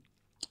 Mm-hmm.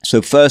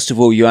 So first of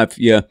all, you have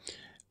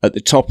at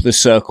the top of the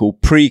circle,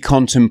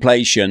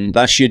 pre-contemplation.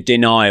 That's your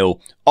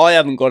denial. I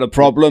haven't got a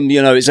problem.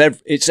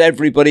 It's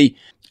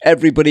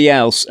everybody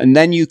else. And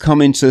then you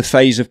come into the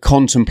phase of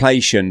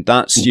contemplation.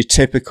 That's your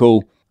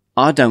typical,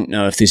 I don't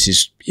know if this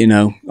is,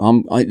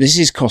 this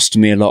is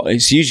costing me a lot.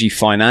 It's usually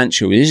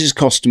financial. This is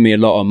costing me a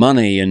lot of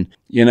money. And,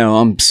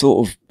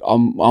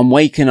 I'm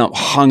waking up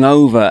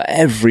hungover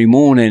every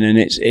morning and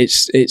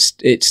it's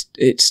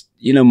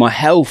my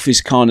health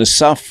is kind of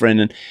suffering.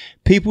 And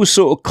people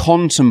sort of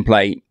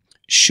contemplate,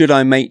 should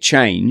I make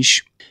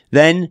change?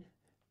 Then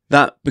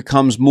that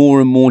becomes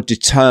more and more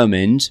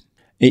determined.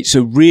 It's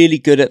a really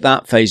good at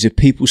that phase. If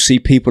people see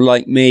people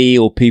like me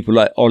or people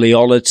like Ollie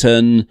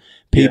Ollerton,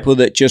 people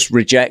that just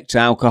reject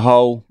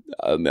alcohol,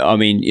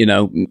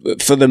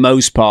 for the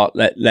most part,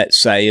 let's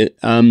say,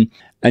 and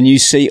you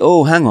see,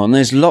 oh, hang on,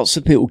 there's lots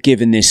of people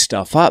giving this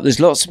stuff up. There's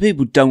lots of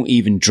people who don't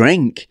even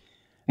drink.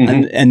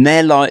 Mm-hmm. And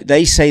they're like,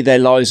 they say their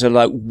lives are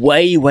like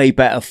way, way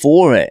better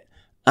for it.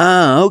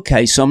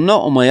 Okay, so I'm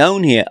not on my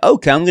own here.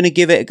 Okay, I'm going to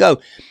give it a go.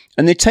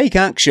 And they take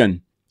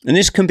action. And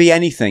this can be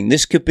anything.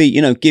 This could be,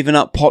 giving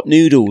up pot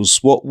noodles,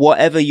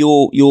 whatever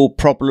your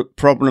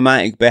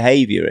problematic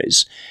behavior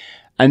is.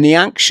 And the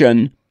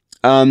action,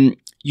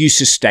 you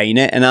sustain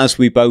it. And as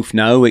we both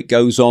know, it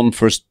goes on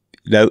for,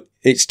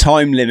 it's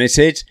time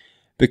limited,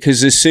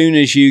 because as soon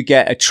as you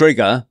get a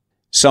trigger,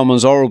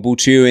 someone's horrible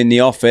to you in the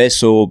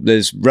office or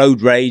there's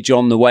road rage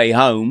on the way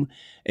home,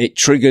 it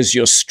triggers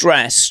your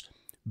stress.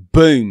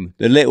 boom,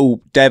 the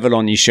little devil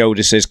on your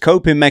shoulder says,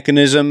 coping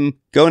mechanism,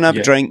 go and have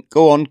a drink,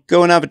 go and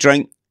have a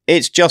drink.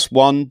 It's just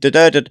one,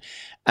 da-da-da.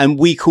 And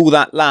we call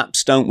that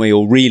lapse, don't we,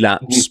 or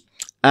relapse.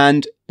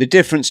 And the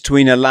difference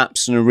between a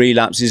lapse and a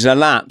relapse is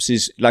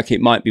like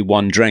it might be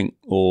one drink,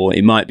 or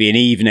it might be an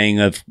evening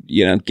of,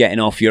 getting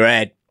off your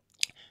head.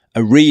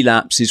 A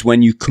relapse is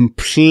when you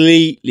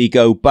completely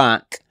go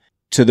back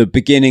to the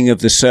beginning of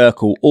the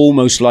circle,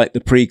 almost like the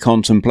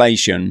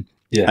pre-contemplation,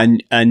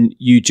 and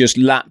you just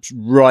lapse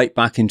right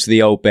back into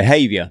the old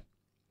behavior.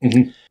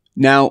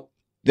 Now,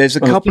 there's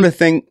a couple of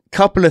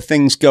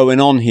things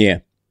going on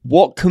here.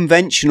 What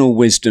conventional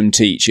wisdom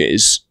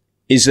teaches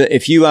is that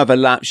if you have a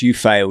lapse, you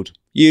failed.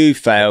 You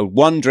failed.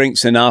 One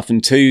drink's enough,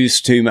 and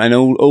two's too, and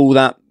all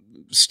that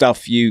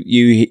stuff you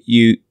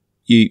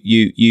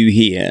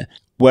hear.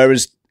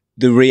 Whereas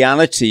the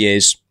reality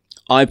is,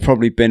 I've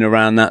probably been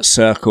around that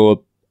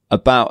circle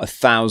about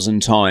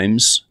 1,000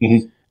 times,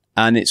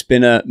 and it's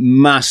been a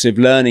massive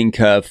learning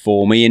curve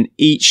for me. And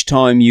each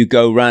time you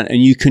go round,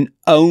 and you can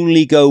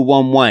only go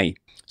one way,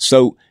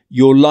 so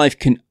your life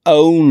can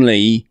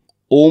only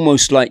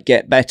almost like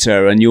get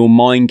better, and your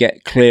mind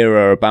get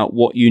clearer about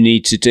what you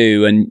need to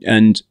do,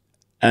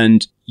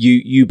 and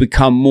you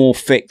become more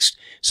fixed.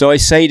 So I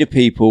say to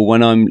people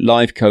when I'm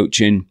life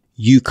coaching,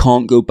 you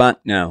can't go back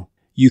now.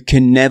 You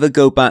can never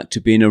go back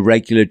to being a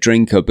regular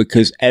drinker,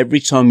 because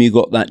every time you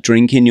got that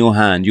drink in your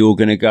hand, you're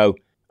going to go,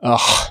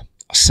 oh,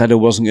 I said I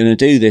wasn't going to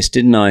do this,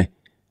 didn't I?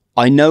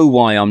 I know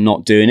why I'm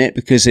not doing it,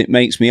 because it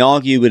makes me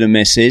argue with the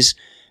missus,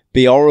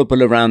 be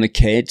horrible around the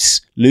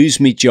kids, lose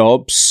me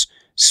jobs,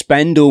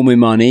 spend all my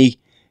money,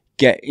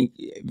 get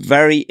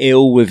very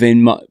ill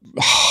within my...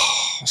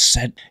 I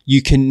said,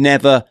 you can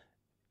never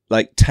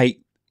like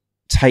take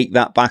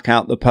that back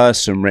out the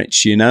person,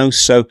 Rich,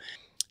 So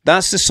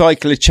that's the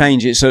cycle of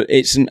change.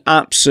 It's an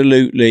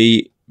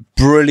absolutely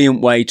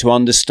brilliant way to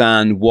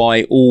understand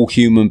why all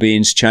human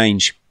beings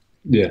change.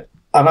 Yeah.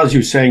 And as you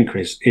were saying,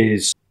 Chris,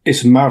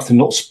 it's a marathon,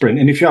 not a sprint.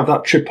 And if you have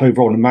that trip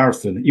over on a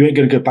marathon, you ain't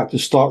going to go back to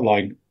the start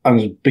line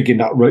and begin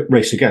that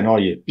race again, are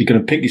you? You're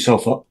going to pick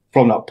yourself up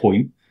from that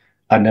point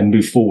and then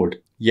move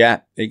forward.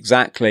 Yeah,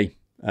 exactly.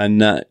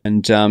 And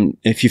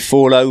if you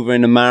fall over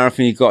in a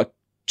marathon, you've got to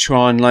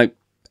try and like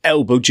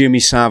elbow Jimmy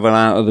Savile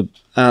out of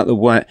the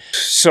way.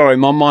 Sorry,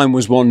 my mind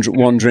was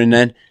wandering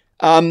then.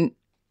 Now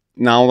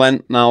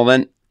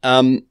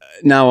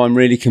I'm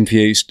really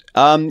confused.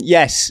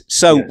 Yes.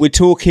 So we're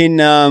talking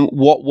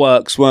what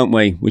works, weren't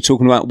we? We're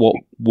talking about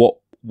what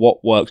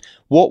works.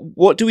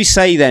 What do we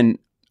say then,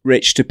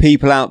 Rich, to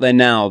people out there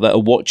now that are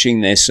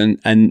watching this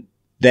and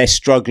they're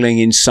struggling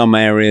in some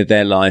area of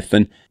their life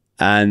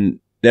and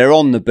they're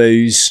on the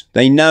booze.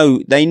 They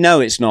know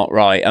it's not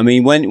right. I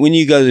mean, when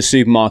you go to the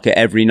supermarket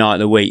every night of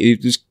the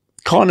week, there's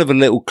kind of a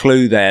little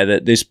clue there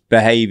that this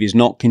behaviour is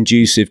not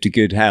conducive to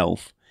good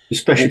health.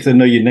 Especially if they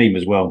know your name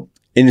as well.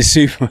 In the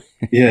supermarket.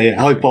 Yeah.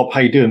 Hi, Bob.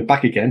 How you doing?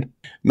 Back again.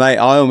 Mate,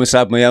 I almost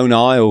had my own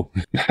aisle.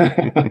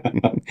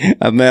 I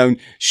had my own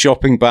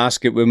shopping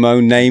basket with my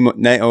own name,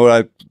 or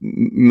I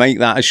make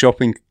that a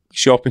shopping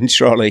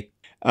trolley.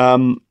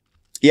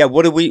 Yeah,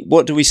 what do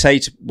we say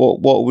to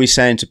what are we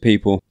saying to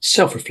people?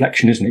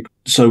 Self-reflection, isn't it?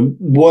 So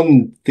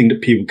one thing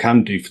that people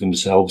can do for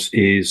themselves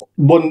is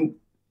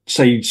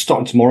say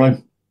starting tomorrow,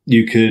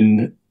 you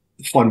can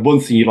find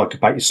one thing you like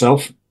about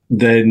yourself.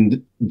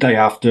 Then day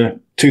after,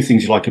 2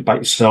 things you like about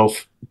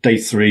yourself. Day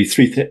 3,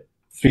 three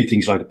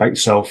things you like about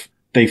yourself.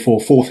 Day 4,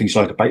 4 things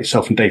you like about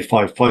yourself, and day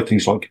 5, 5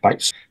 things you like about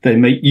yourself.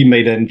 Then you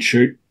may then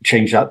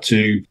change that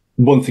to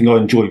one thing I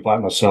enjoy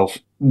about myself,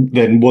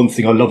 then one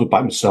thing I love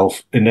about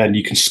myself, and then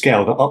you can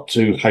scale that up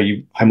to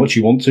how much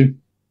you want to,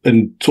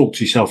 and talk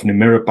to yourself in the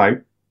mirror about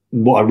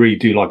what I really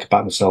do like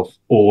about myself,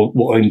 or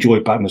what I enjoy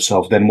about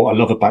myself, then what I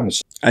love about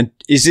myself. And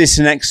is this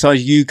an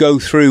exercise you go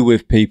through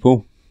with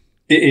people?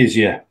 It is,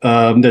 yeah.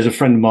 There's a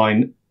friend of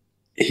mine.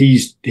 He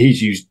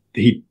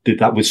did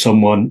that with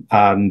someone,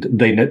 and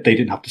they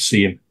didn't have to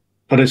see him.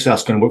 I don't say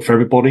that's going to work for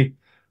everybody,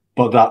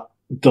 but that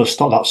does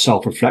start that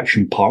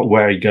self-reflection part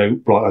where you go,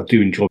 right, I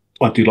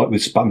do like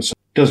this about myself.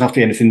 It doesn't have to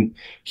be anything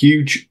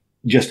huge,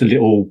 just a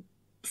little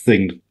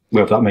thing,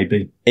 wherever that may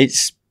be.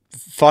 It's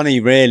funny,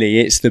 really.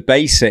 It's the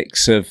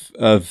basics of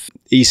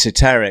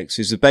esoterics.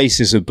 It's the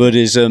basis of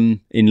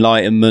Buddhism,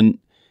 enlightenment,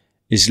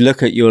 is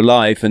look at your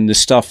life, and the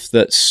stuff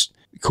that's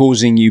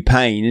causing you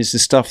pain is the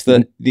stuff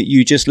that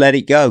you just let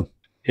it go.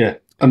 Yeah.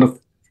 And I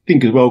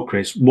think as well,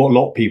 Chris, what a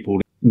lot of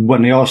people,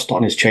 when they are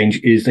starting this change,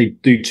 is they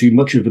do too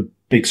much of a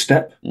big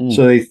step.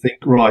 So they think,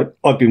 right,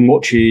 I've been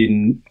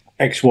watching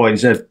X, Y, and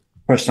Z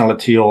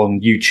personality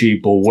on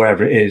YouTube or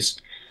wherever it is,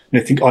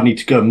 and they think I need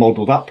to go and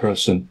model that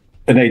person.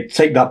 And they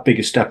take that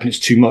bigger step and it's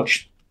too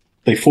much.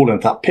 They fall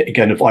into that pit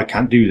again of I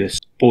can't do this,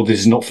 or this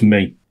is not for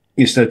me.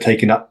 Instead of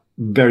taking that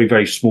very,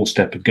 very small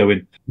step of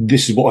going,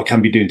 this is what I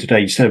can be doing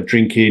today. Instead of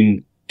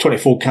drinking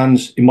 24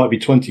 cans, it might be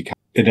 20 cans,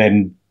 and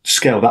then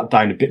scale that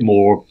down a bit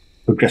more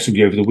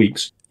progressively over the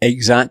weeks.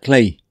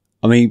 Exactly.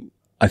 I mean,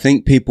 I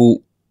think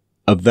people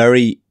are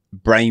very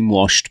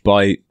brainwashed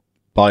by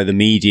the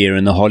media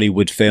and the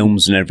Hollywood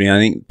films and everything. I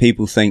think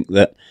people think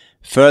that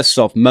First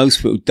off, most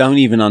people don't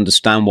even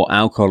understand what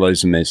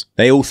alcoholism is.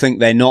 They all think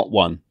they're not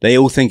one. They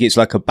all think it's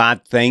like a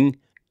bad thing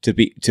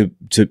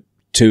to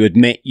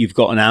admit you've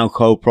got an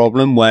alcohol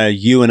problem, where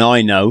you and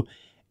I know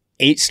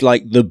it's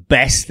like the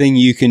best thing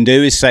you can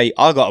do is say,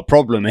 I got a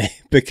problem here,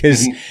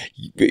 because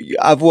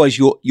otherwise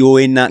you're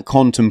in that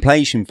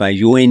contemplation phase.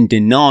 You're in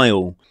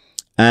denial.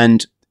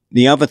 And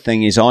the other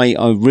thing is, I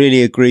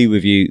really agree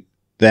with you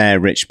there,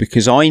 Rich,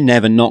 because I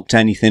never knocked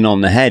anything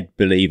on the head,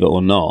 believe it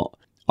or not.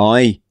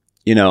 I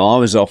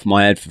was off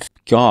my head for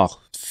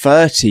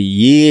 30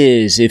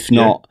 years, if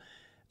not.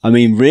 I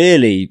mean,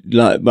 really,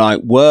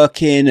 like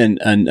working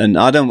and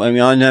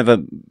I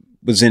never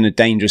was in a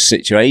dangerous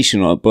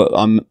situation, but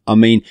I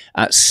mean,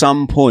 at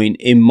some point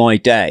in my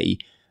day,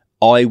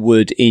 I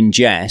would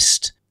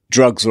ingest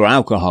drugs or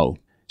alcohol.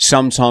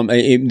 Sometimes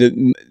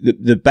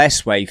the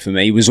best way for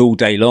me was all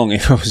day long,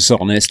 if I was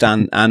honest,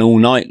 and all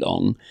night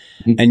long.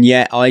 And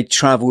yet I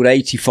traveled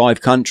 85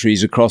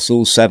 countries across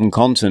all 7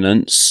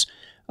 continents.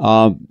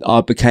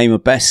 I became a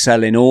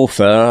best-selling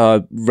author.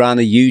 I ran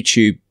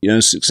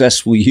a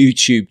successful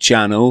YouTube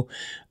channel.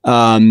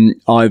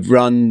 I've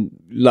run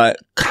like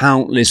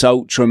countless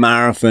ultra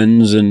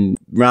marathons and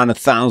ran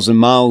 1,000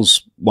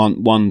 miles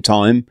one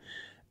time.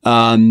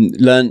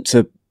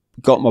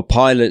 Got my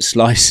pilot's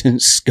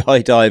license,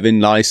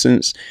 skydiving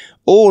license,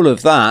 all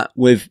of that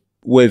with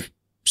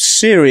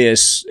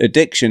serious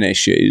addiction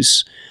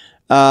issues.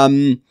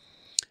 And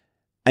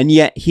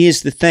yet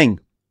here's the thing.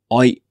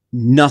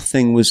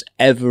 Nothing was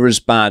ever as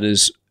bad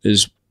as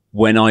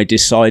when I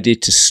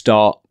decided to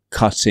start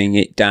cutting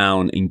it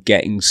down and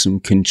getting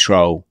some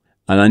control.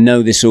 And I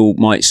know this all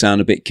might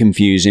sound a bit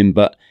confusing,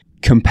 but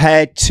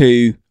compared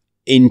to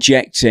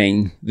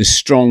injecting the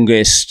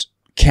strongest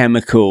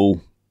chemical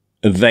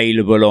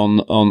available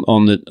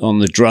on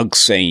the drug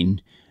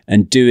scene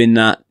and doing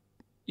that,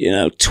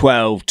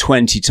 12,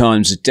 20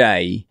 times a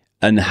day,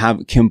 and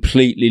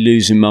completely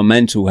losing my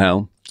mental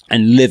health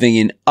and living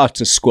in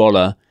utter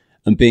squalor,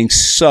 and being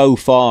so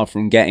far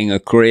from getting a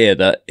career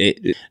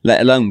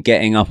let alone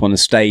getting up on a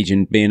stage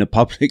and being a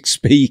public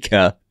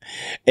speaker,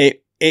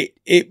 it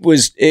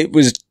was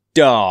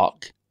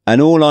dark.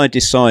 And all I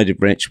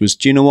decided, Rich, was,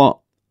 do you know what?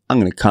 I'm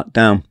going to cut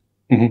down.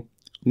 Mm-hmm.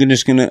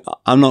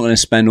 I'm not going to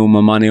spend all my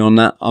money on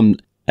that.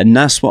 And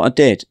that's what I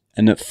did.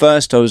 And at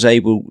first I was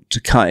able to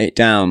cut it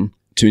down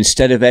to,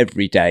 instead of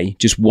every day,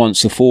 just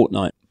once a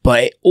fortnight.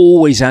 But it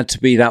always had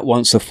to be that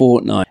once a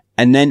fortnight.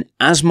 And then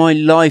as my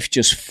life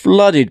just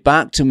flooded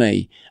back to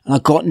me, and I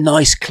got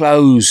nice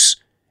clothes,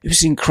 it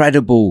was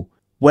incredible.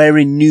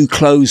 Wearing new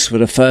clothes for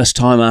the first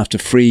time after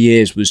 3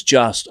 years was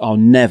just, I'll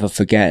never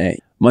forget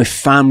it. My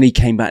family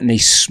came back and they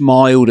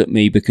smiled at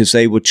me because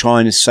they were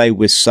trying to say,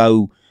 we're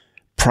so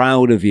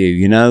proud of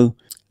you,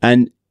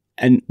 And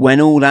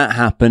when all that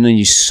happened and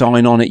you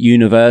sign on at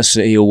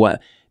university or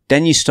what,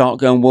 then you start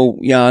going, well,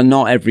 yeah,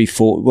 not every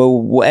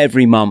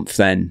month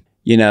then.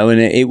 And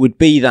it would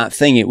be that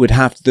thing. It would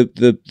have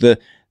the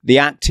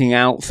acting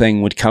out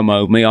thing would come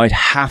over me. I'd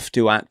have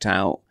to act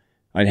out.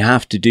 I'd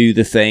have to do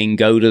the thing,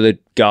 go to the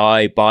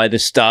guy, buy the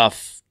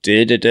stuff,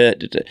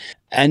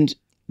 and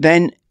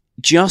then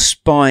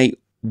just by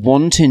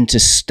wanting to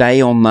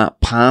stay on that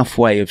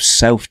pathway of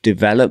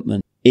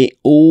self-development, it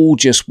all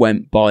just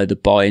went by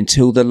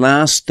until the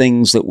last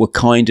things that were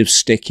kind of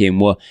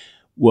sticking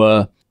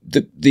were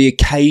the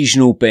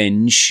occasional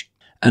binge.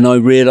 And I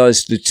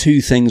realized the two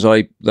things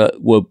that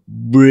were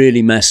really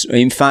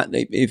in fact,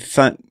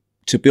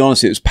 to be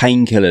honest, it was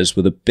painkillers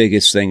were the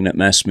biggest thing that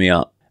messed me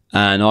up.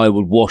 And I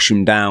would wash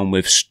them down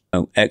with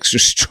extra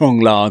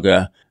strong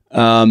lager.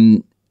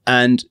 And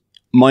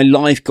my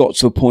life got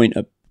to a point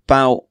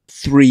about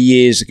 3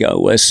 years ago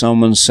where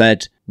someone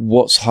said,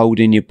 what's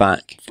holding you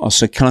back? I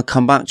said, can I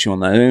come back to you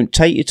on that?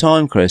 Take your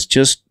time, Chris.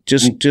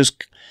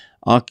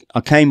 I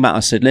came back. I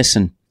said,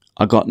 listen,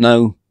 I got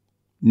no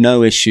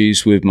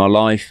issues with my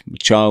life, my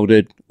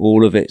childhood,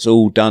 all of it's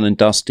all done and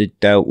dusted,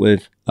 dealt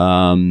with.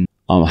 I'm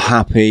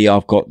happy.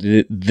 I've got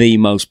the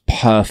most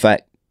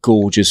perfect,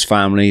 gorgeous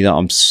family that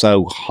I'm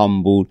so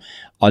humbled.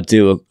 I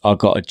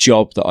got a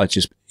job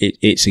that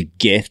it's a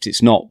gift.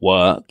 It's not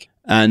work.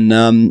 And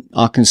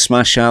I can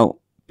smash out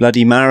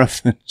bloody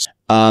marathons.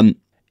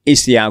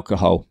 It's the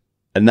alcohol.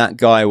 And that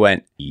guy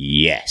went,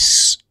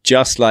 yes,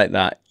 just like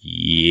that.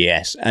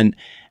 Yes. And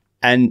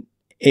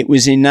it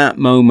was in that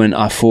moment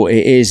I thought,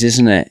 it is,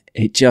 isn't it?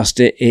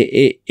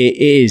 It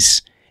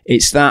is.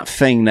 It's that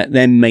thing that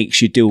then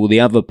makes you do all the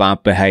other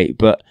bad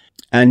behavior.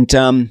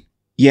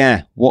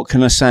 What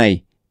can I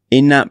say?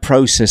 In that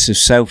process of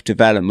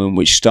self-development,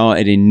 which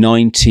started in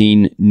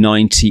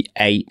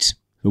 1998,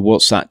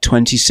 what's that,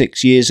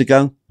 26 years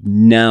ago?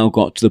 Now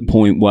got to the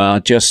point where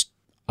I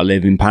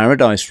live in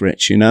paradise,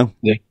 Rich, Yeah.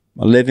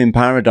 I live in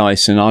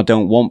paradise and I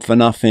don't want for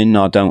nothing.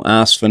 I don't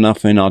ask for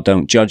nothing. I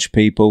don't judge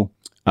people.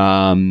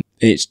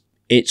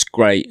 It's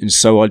great. And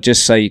so I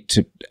just say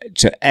to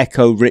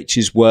echo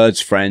Rich's words,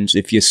 friends,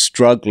 if you're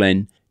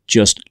struggling,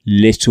 just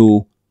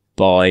little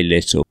by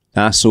little.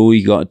 That's all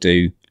you got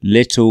to do.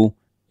 Little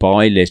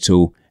by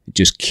little,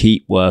 just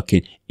keep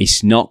working.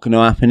 It's not going to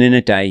happen in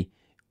a day.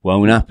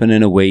 won't happen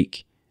in a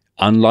week,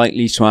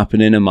 unlikely to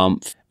happen in a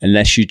month,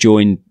 unless you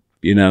join,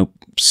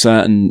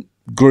 certain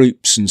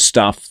groups and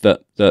stuff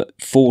that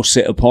force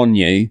it upon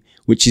you,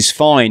 which is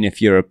fine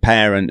if you're a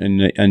parent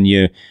and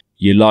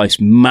your life's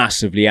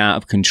massively out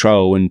of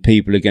control and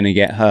people are going to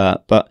get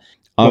hurt. But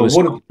one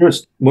of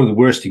the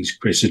worst things,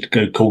 Chris, is to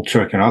go cold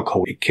turkey on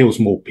alcohol. It kills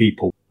more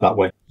people that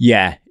way.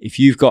 Yeah, if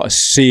you've got a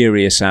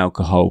serious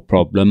alcohol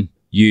problem,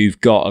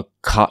 you've got to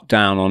cut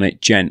down on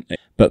it gently.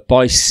 But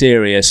by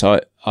serious,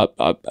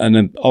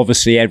 and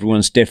obviously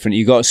everyone's different.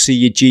 You've got to see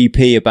your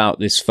GP about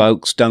this,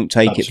 folks. Don't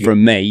take it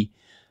from me.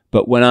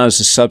 But when I was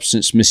a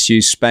substance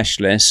misuse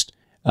specialist,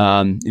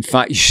 in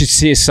fact, you should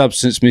see a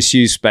substance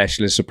misuse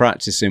specialist, a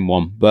practicing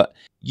one. But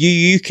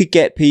you could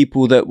get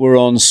people that were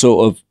on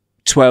sort of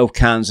 12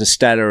 cans of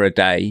Stella a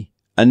day,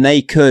 and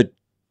they could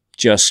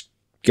just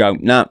go,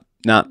 nah.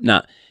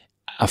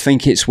 I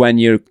think it's when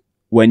you're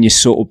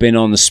sort of been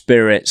on the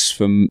spirits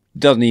from,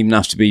 doesn't even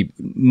have to be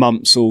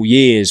months or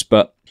years,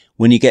 but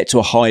when you get to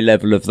a high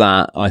level of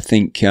that, I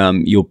think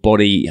your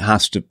body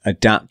has to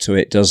adapt to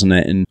it, doesn't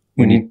it? And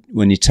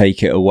when you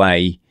take it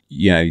away,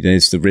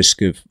 there's the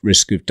risk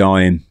of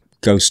dying.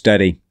 Go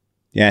steady.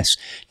 Yes.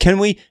 Can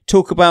we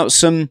talk about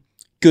some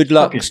good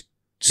luck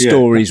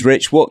stories,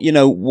 Rich? What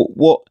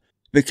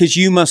because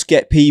you must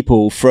get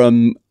people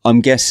from,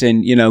 I'm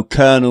guessing,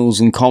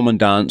 colonels and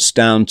commandants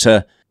down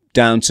to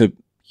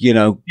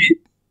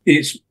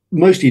It's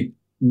mostly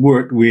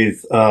worked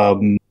with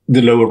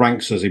the lower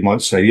ranks, as you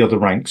might say, the other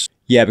ranks.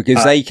 Yeah,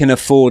 because they can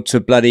afford to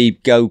bloody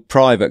go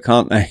private,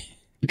 can't they?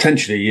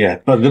 Potentially, yeah.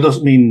 But that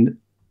doesn't mean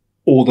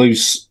all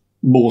those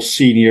more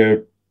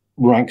senior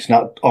ranks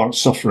that aren't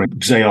suffering,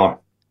 because they are.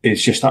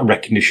 It's just that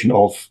recognition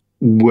of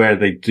where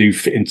they do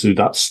fit into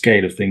that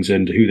scale of things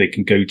and who they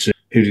can go to,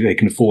 who they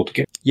can afford to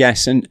get.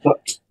 Yes,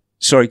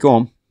 sorry, go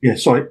on. Yeah,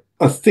 sorry.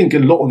 I think a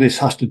lot of this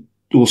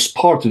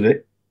part of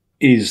it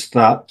is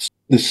that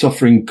the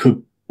suffering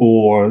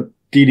or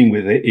dealing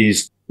with it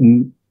is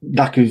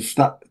lack of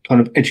that kind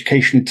of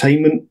education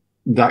attainment,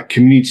 that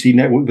community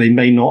network they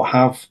may not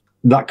have,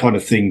 that kind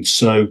of thing.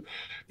 So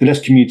the less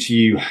community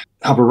you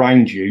have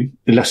around you,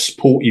 the less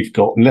support you've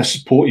got. And less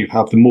support you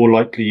have, the more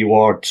likely you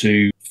are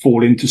to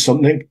fall into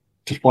something,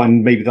 to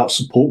find maybe that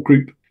support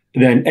group.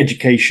 And then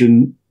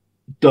education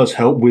does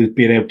help with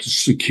being able to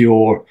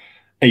secure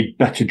a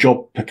better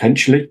job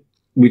potentially,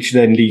 which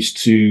then leads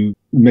to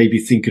maybe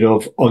thinking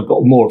of, I've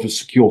got more of a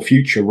secure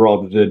future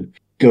rather than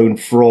going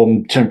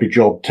from temporary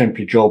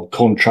job,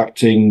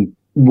 contracting,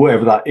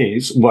 whatever that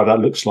is, what that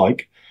looks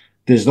like.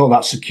 There's not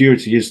that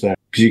security, is there?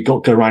 Because you've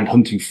got to go around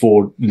hunting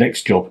for the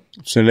next job.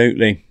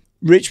 Absolutely.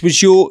 Rich,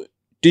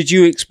 did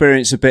you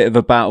experience a bit of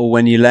a battle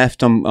when you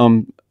left?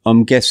 I'm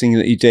guessing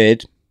that you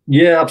did.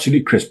 Yeah,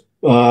 absolutely, Chris.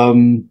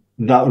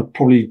 That would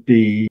probably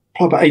be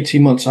about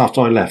 18 months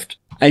after I left.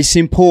 It's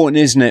important,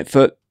 isn't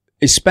it?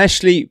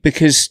 Especially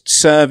because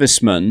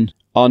servicemen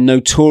are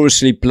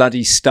notoriously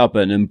bloody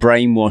stubborn and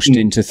brainwashed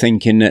into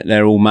thinking that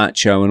they're all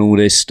macho and all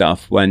this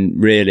stuff, when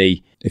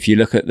really, if you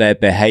look at their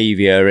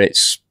behaviour,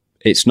 it's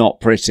not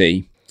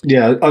pretty.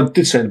 Yeah, I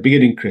did say at the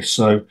beginning, Chris.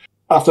 So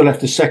after I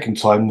left the second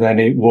time, then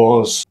it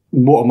was,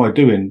 what am I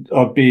doing?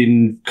 I've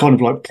been kind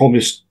of like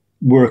promised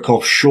work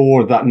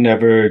offshore that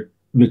never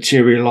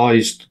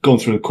materialised, gone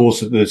through the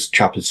course that this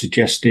chap had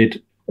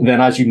suggested. And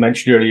then, as you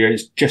mentioned earlier,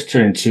 it's just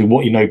turned into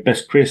what you know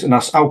best, Chris, and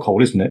that's alcohol,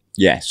 isn't it?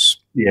 Yes.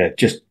 Yeah,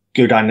 just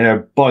go down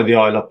there, buy the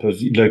aisle up of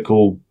the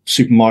local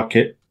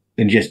supermarket,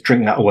 and just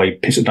drink that away,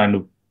 piss it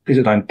down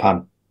the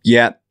pan.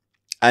 Yeah.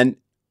 And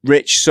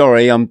Rich,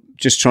 sorry, I'm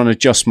just trying to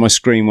adjust my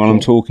screen while I'm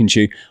talking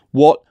to you.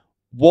 What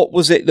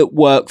was it that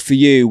worked for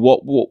you?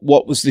 What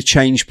was the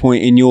change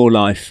point in your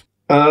life?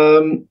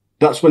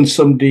 That's when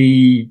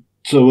somebody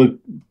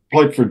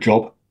applied for a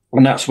job,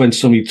 and that's when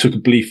somebody took a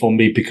belief on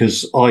me,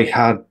 because I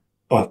had,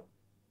 if I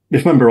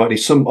remember rightly,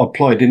 I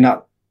applied in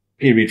that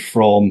period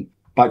from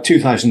about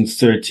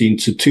 2013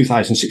 to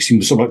 2016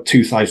 was something like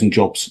 2,000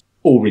 jobs,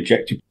 all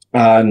rejected,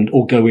 and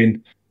all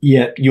going,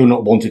 yeah, you're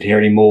not wanted here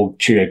anymore,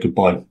 cheerio,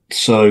 goodbye.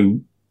 So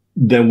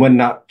then when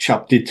that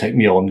chap did take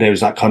me on, there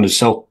was that kind of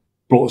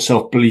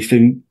self-belief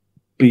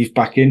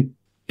back in,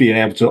 being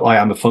able to,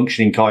 I am a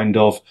functioning kind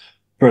of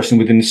person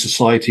within the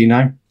society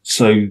now.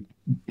 So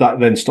that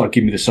then started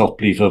giving me the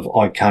self-belief of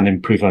I can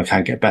improve and I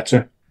can get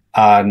better.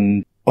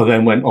 And I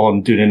then went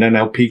on doing an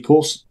NLP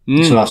course.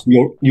 So that's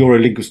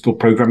neuro-linguistical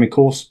programming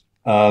course.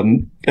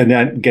 And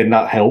then again,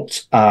 that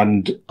helped.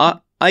 And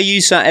I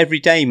use that every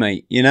day,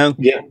 mate, Yeah.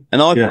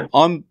 And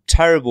I'm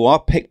terrible. I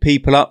pick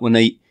people up when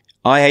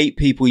I hate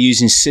people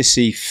using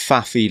sissy,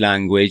 faffy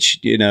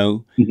language,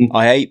 Mm-hmm.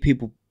 I hate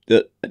people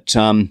that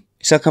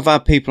it's like I've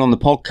had people on the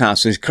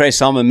podcast with,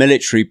 Chris, I'm a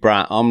military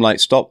brat. I'm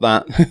like, stop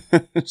that.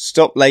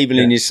 Stop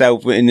labelling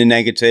yourself in the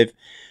negative.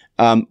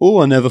 I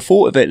never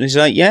thought of it. And it's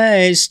like, yeah,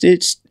 it's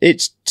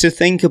to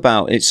think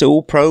about. It's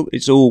all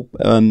programming.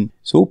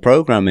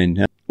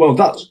 Well,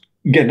 that's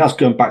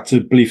going back to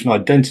belief and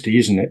identity,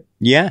 isn't it?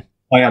 Yeah.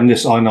 I am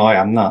this, I know I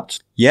am that.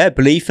 Yeah,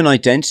 belief and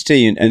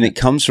identity, and it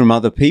comes from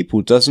other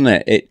people, doesn't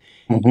it?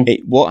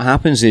 What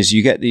happens is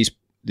you get these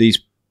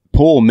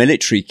poor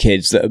military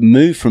kids that have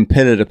moved from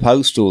pillar to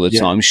post all the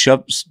time,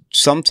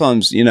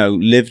 sometimes, you know,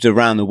 lived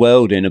around the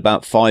world in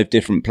about 5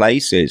 different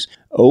places,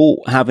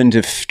 all having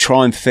to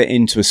try and fit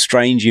into a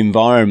strange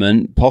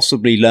environment,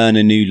 possibly learn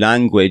a new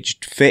language,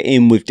 fit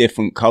in with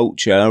different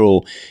culture,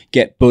 or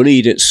get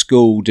bullied at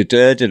school,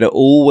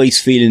 always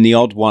feeling the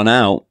odd one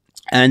out.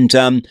 And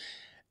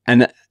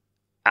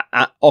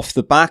off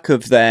the back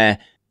of their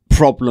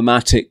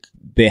problematic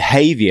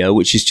behavior,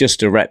 which is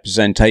just a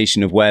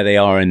representation of where they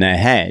are in their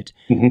head,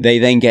 they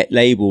then get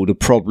labeled a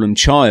problem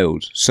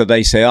child. So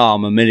they say, oh,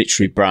 I'm a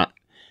military brat.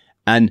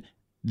 And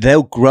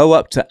they'll grow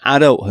up to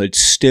adulthood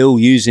still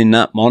using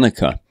that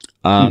moniker.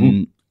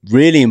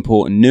 Really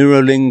important.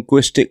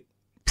 Neuro-linguistic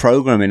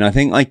programming. I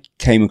think I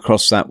came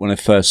across that when I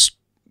first...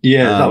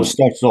 Yeah, that was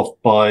started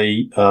off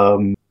by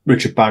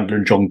Richard Bandler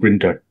and John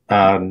Grinder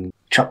and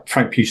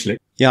Frank Puslik.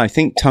 Yeah, I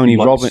think Tony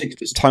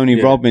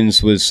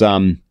Robbins was...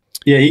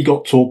 yeah, he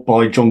got taught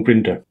by John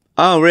Grinder.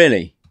 Oh,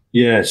 really?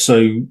 Yeah,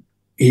 so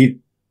he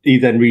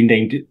then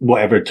renamed it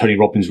whatever Tony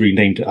Robbins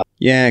renamed it.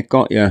 Yeah,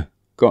 got you.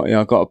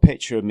 I got a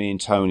picture of me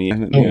and Tony. Yeah,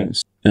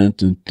 I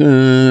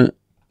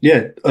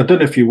don't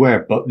know if you're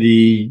aware, but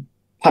the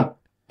pad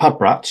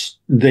brats,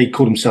 they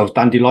call themselves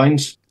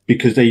dandelions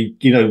because they,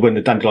 you know, when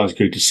the dandelions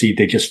go to seed,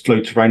 they just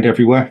float around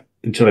everywhere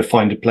until they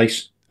find a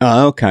place.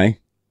 Oh, okay.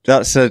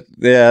 Is that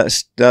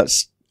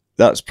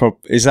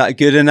a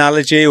good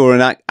analogy or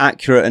an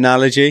accurate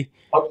analogy?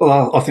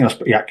 Well, I think that's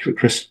pretty accurate,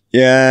 Chris.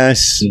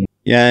 Yes.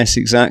 Yes,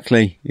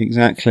 exactly.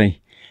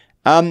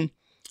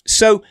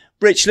 So,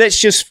 Rich, let's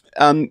just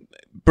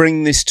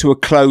bring this to a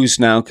close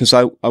now, because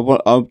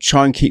I'll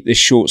try and keep this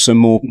short so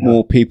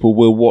more people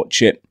will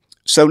watch it.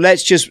 So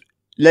let's just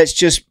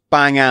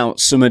bang out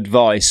some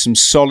advice, some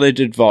solid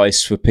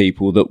advice for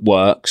people that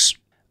works.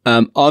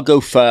 I'll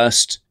go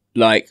first.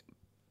 Like,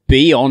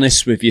 be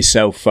honest with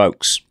yourself,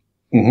 folks.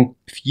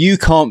 If you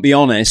can't be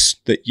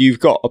honest that you've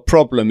got a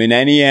problem in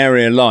any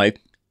area of life,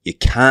 you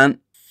can't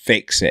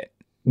fix it.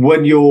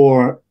 When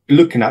you're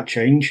looking at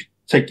change,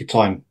 take your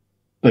time.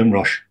 Don't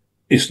rush.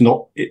 It's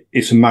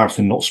a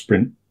marathon, not a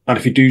sprint. And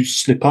if you do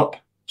slip up,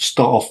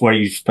 start off where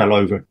you fell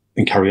over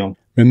and carry on.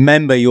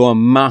 Remember, you're a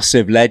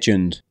massive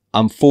legend.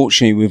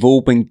 Unfortunately, we've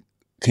all been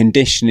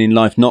conditioned in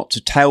life not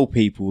to tell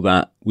people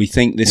that. We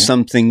think there's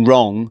something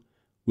wrong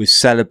with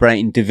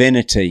celebrating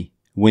divinity.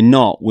 We're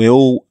not. We're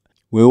all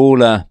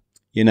a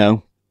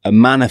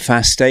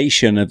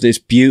manifestation of this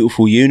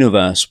beautiful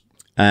universe.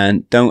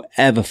 And don't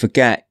ever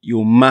forget,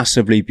 you're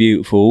massively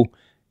beautiful.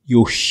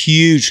 You're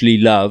hugely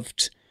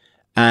loved.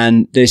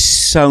 And there's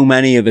so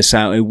many of us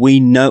out here. We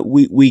know,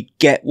 we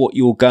get what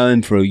you're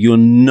going through. You're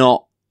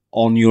not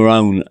on your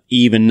own,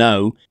 even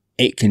though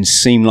it can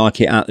seem like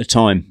it at the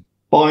time.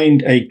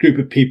 Find a group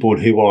of people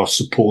who are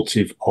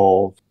supportive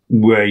of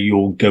where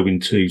you're going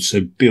to.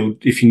 So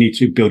if you need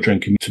to, build your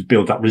own community to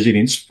build that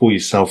resilience for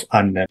yourself,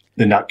 and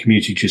then that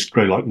community just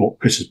grow like what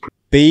Chris has.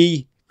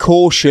 Be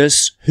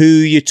cautious who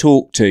you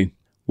talk to,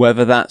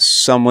 whether that's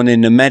someone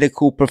in the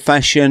medical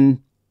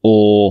profession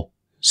or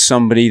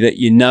somebody that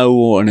you know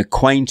or an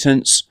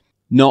acquaintance.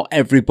 Not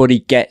everybody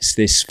gets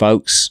this,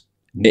 folks.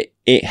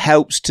 It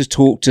helps to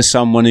talk to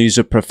someone who's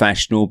a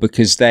professional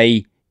because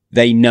they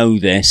know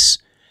this.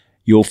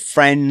 Your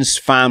friends,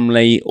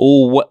 family,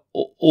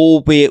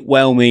 albeit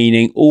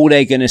well-meaning, all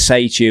they're going to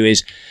say to you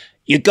is,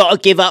 you got to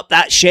give up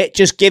that shit.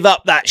 Just give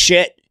up that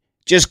shit.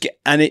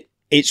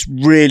 It's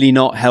really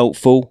not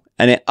helpful,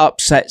 and it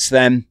upsets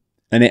them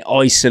and it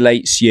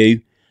isolates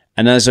you.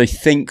 And as I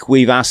think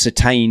we've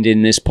ascertained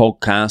in this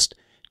podcast,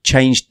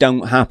 change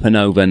don't happen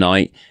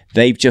overnight.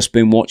 They've just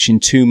been watching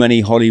too many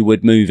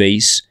Hollywood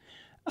movies,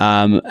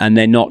 and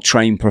they're not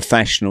trained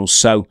professionals.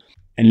 So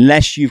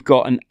unless you've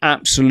got an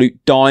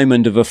absolute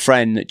diamond of a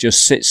friend that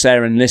just sits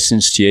there and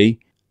listens to you,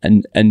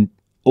 and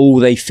all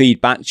they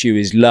feed back to you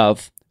is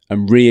love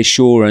and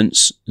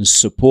reassurance and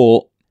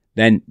support,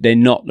 then they're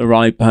not the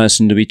right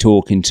person to be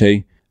talking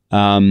to.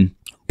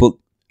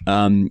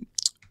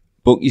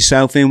 Book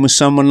yourself in with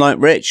someone like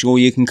Rich, or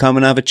you can come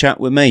and have a chat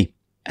with me.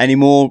 Any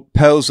more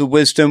pearls of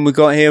wisdom we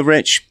got here,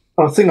 Rich?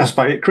 I think that's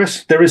about it,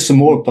 Chris. There is some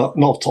more, but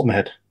not off the top of my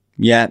head.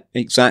 Yeah,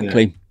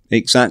 exactly.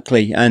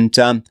 And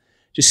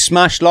just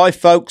smash life,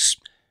 folks.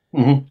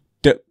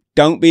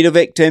 Don't be the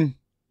victim.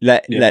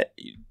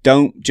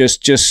 Don't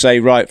just say,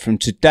 right, from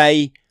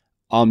today,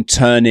 I'm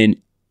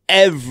turning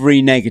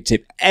every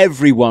negative,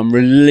 everyone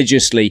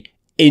religiously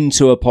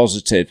into a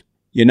positive.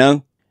 You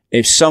know,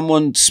 if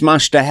someone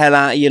smashed the hell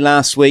out of you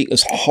last week,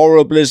 as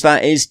horrible as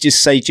that is,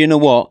 just say, do you know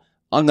what?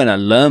 I'm going to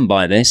learn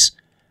by this.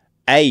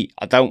 A,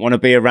 I don't want to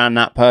be around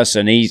that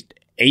person. He's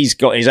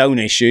got his own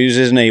issues,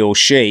 isn't he, or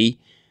she?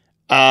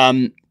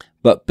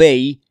 But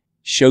B,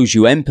 shows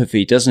you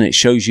empathy, doesn't it?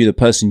 Shows you the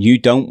person you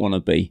don't want to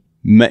be.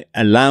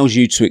 Allows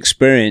you to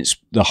experience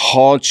the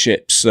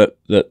hardships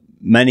that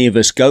many of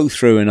us go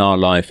through in our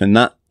life. And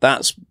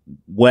that's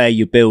where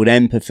you build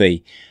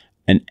empathy.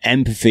 And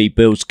empathy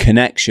builds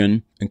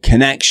connection. And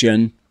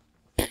connection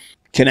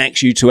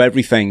connects you to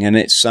everything. And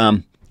it's,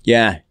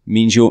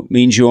 means you're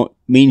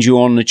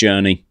on the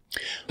journey.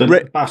 Don't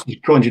let the bastards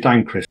grind you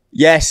down, Chris.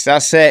 Yes,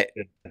 that's it.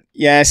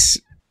 Yes.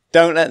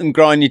 Don't let them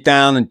grind you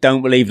down, and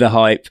don't believe the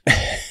hype.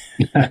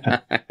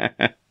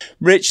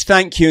 Rich,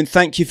 thank you. And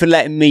thank you for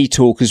letting me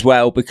talk as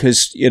well,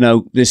 because, you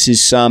know, this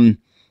is, I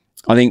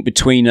think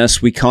between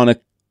us, we kind of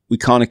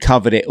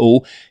covered it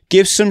all.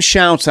 Give some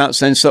shout outs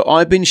then. So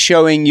I've been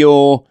showing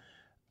your,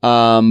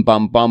 I've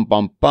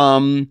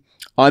been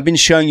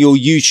showing your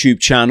YouTube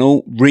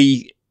channel,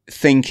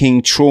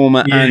 Rethinking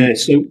Trauma and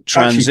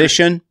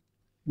Transition. Actually,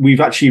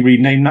 we've actually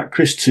renamed that,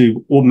 Chris,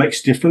 to What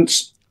Makes a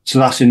Difference. So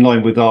that's in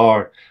line with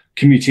our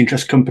community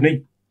interest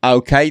company.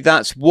 Okay,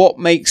 that's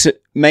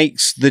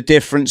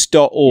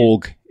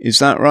whatmakesthedifference.org. Is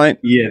that right?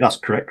 Yeah, that's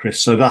correct, Chris.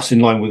 So that's in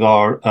line with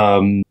our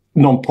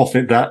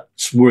non-profit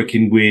that's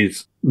working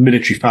with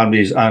military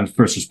families and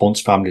first response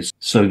families.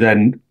 So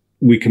then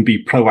we can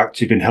be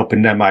proactive in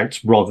helping them out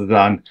rather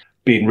than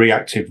being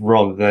reactive,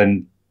 rather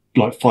than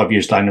like 5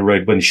 years down the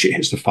road when shit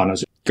hits the fan.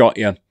 Got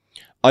you.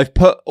 I've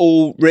put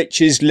all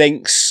Rich's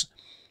links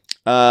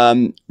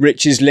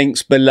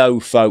below,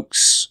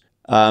 folks.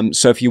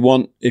 So if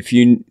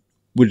you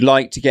would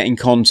like to get in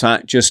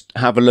contact, just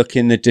have a look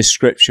in the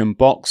description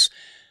box.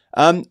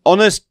 On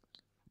a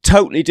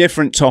totally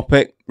different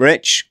topic,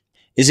 Rich,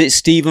 is it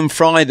Stephen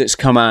Fry that's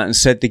come out and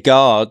said the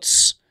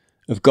guards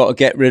have got to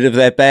get rid of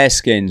their bear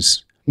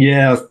skins?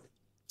 Yeah,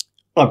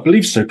 I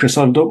believe so, Chris.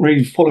 I don't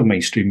really follow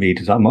mainstream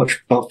media that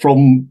much, but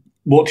from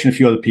watching a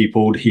few other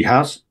people, he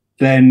has.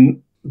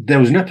 Then there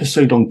was an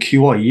episode on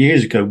QI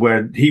years ago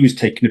where he was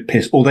taking a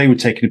piss, or they were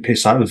taking a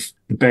piss out of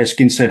the bear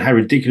skin, saying how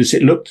ridiculous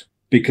it looked,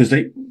 because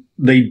they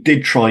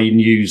did try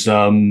and use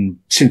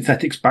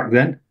synthetics back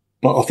then,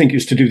 but I think it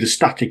was to do with the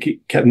static.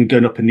 It kept them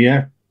going up in the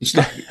air. The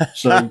static.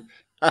 So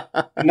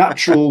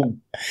natural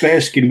bear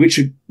skin, which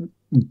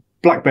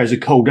black bears are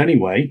cold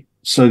anyway,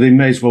 so they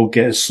may as well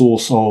get a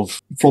source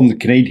of from the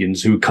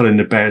Canadians who are culling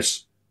the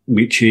bears,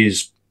 which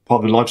is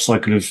part of the life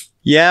cycle of.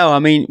 Yeah, I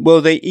mean,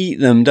 well, they eat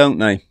them, don't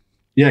they?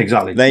 Yeah,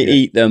 exactly. They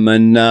eat them,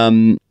 and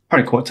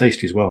apparently quite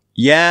tasty as well.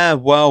 Yeah,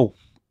 well,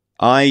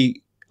 I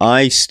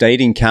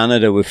stayed in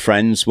Canada with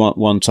friends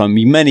one time,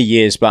 many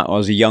years back. I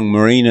was a young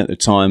Marine at the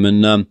time,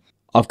 and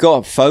I've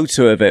got a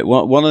photo of it.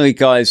 One of the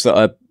guys that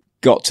I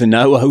got to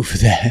know over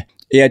there,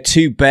 he had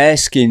 2 bear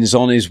skins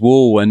on his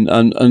wall,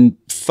 and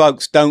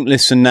folks, don't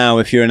listen now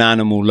if you're an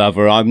animal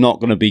lover. I'm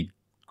not going to be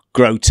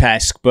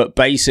grotesque, but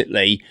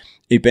basically,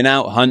 he'd been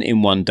out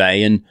hunting one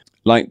day, and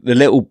like the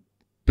little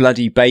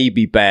bloody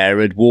baby bear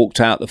had walked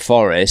out the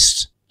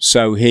forest.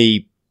 So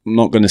I'm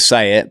not going to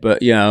say it,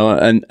 but you know,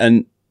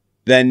 and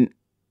then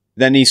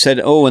he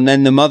said, oh, and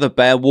then the mother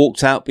bear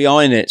walked out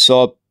behind it.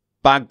 So I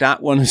bagged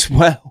that one as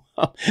well.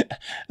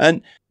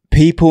 And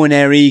people and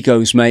their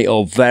egos, mate,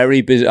 are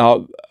very busy. I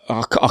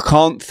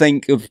can't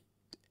think of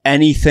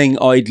anything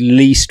I'd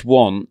least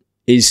want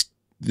is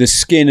the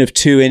skin of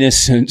 2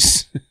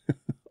 innocents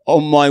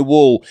on my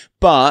wall.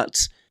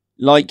 But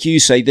like you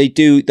say, they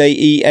eat,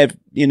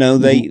 you know,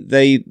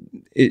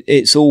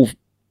 it's all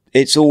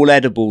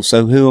edible.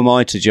 So who am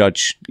I to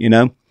judge, you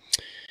know?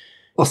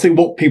 I think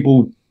what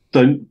people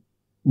don't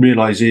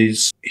realize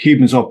is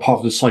humans are part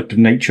of the cycle of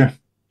nature,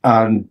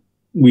 and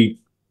we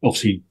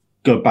obviously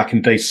go back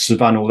in days to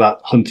savannah. All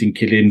that hunting,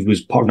 killing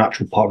was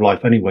natural part of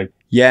life anyway.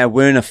 Yeah,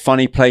 we're in a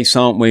funny place,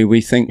 aren't we?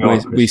 We think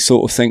we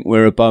sort of think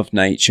we're above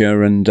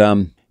nature,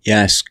 and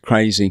yes,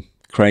 crazy.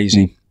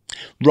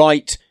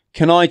 Right.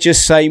 Can I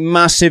just say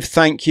massive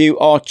thank you?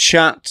 Our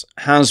chat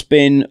has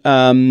been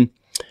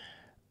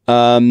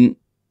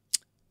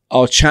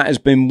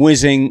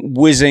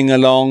whizzing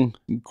along.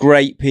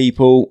 Great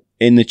people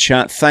in the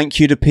chat. Thank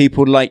you to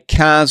people like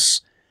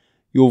Kaz.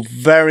 You're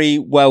very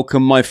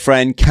welcome, my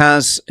friend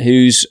Kaz,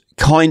 who's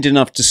kind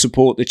enough to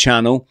support the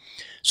channel.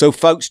 So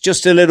folks,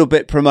 just a little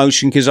bit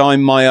promotion, because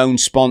I'm my own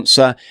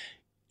sponsor.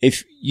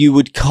 If you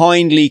would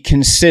kindly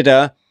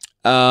consider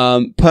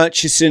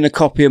purchasing a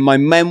copy of my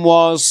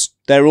memoirs,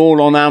 they're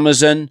all on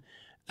Amazon,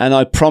 and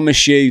I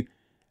promise you,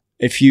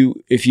 if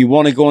you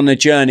want to go on a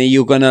journey,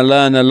 you're going to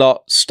learn a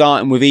lot,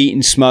 starting with Eat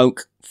and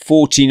Smoke,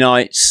 40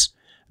 nights,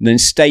 and then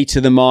State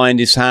of the Mind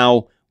is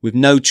how, with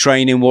no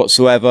training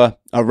whatsoever,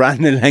 I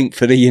ran the length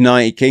for the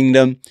United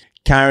Kingdom,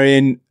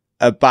 carrying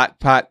a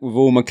backpack with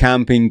all my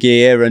camping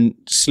gear and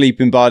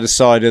sleeping by the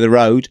side of the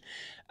road.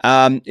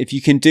 If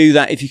you can do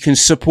that, if you can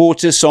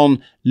support us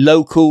on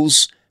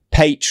Locals,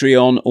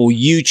 Patreon, or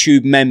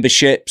YouTube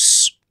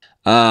memberships,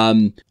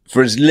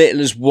 for as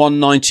little as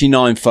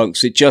 $1.99,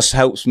 folks, it just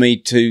helps me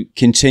to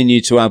continue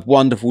to have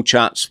wonderful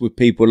chats with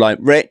people like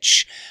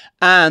Rich.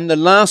 And the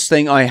last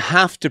thing I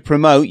have to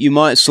promote, you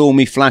might have saw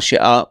me flash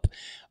it up,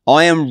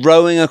 I am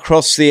rowing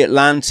across the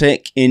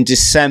Atlantic in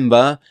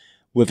December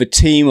with a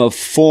team of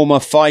former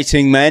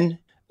fighting men,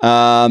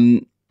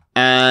 and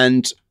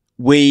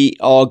we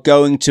are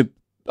going to,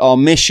 our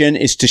mission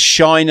is to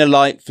shine a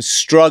light for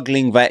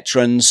struggling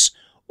veterans,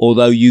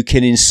 although you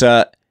can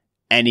insert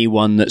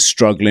anyone that's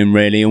struggling,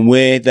 really. And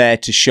we're there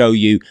to show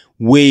you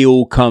we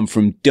all come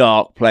from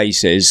dark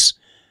places,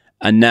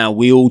 and now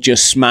we all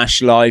just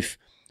smash life,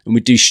 and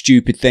we do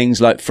stupid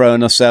things like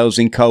throwing ourselves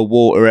in cold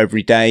water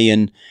every day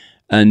and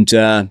And,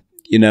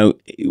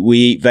 we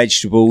eat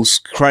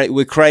vegetables.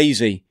 We're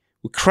crazy.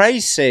 We're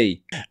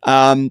crazy.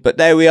 But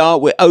there we are.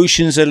 We're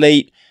Oceans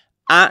Elite.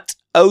 At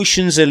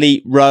Oceans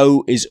Elite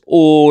Row is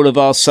all of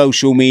our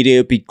social media.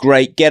 It'd be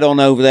great. Get on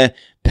over there.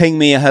 Ping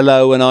me a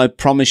hello, and I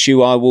promise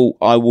you I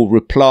will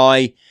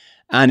reply.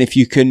 And if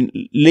you can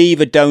leave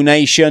a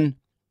donation,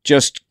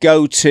 just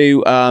go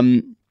to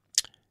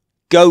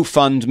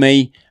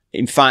GoFundMe.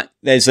 In fact,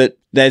 there's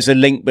a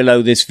link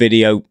below this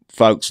video,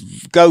 folks.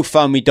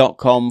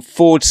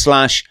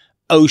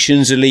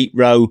 GoFundMe.com/Oceans Elite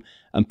Row.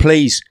 And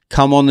please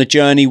come on the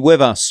journey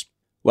with us.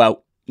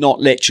 Well, not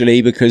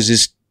literally, because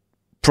there's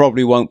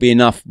probably won't be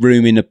enough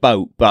room in the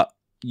boat, but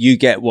you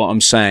get what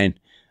I'm saying.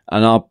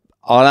 And I'll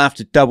have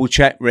to double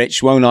check,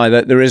 Rich, won't I,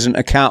 that there isn't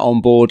a cat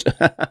on board.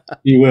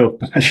 You will.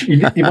 You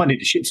might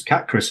need a ship's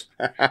cat, Chris.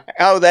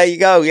 Oh, there you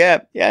go. Yeah.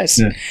 Yes.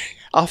 Yeah.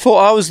 I thought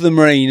I was the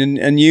Marine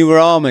and you were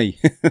Army.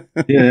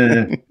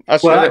 Yeah.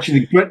 Well,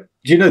 actually, do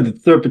you know the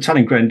 3rd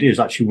Battalion Grenadiers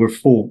actually were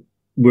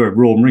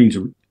Royal Marines?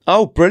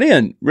 Oh,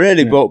 brilliant.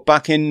 Really? Yeah. But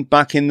back in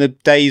the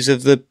days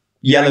of the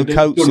yellow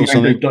coats or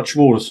something? Dutch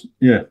Wars.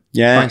 Yeah.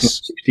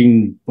 Yes.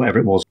 16, whatever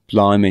it was.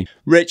 Blimey.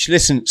 Rich,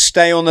 listen,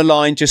 stay on the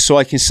line just so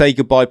I can say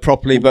goodbye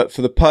properly. But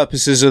for the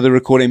purposes of the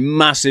recording,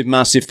 massive,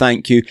 massive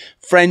thank you.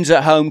 Friends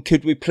at home,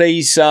 could we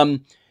please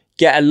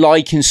get a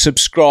like and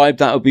subscribe?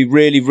 That would be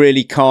really,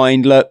 really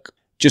kind. Look,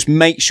 just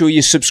make sure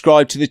you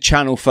subscribe to the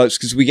channel, folks,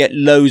 because we get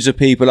loads of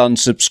people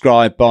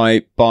unsubscribed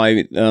by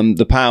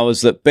the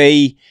powers that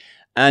be.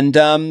 And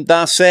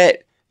that's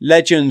it.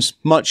 Legends,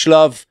 much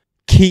love.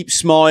 Keep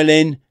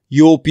smiling.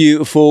 You're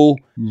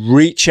beautiful.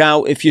 Reach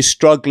out if you're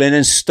struggling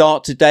and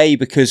start today,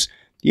 because,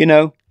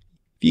 if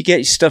you get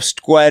your stuff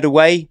squared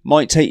away,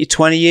 might take you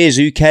 20 years.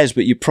 Who cares?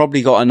 But you've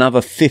probably got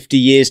another 50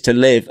 years to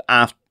live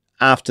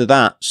after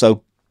that.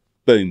 So,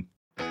 boom.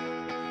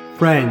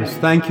 Friends,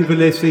 thank you for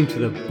listening to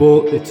the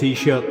Bought the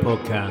T-Shirt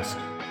podcast.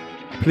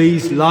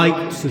 Please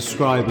like,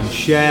 subscribe and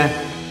share.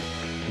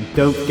 And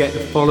don't forget to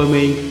follow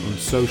me on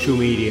social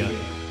media.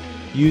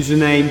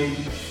 Username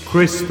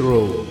Chris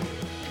Thrall.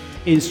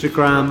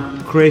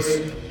 Instagram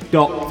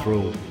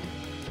Chris.Thrall.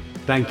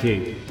 Thank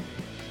you.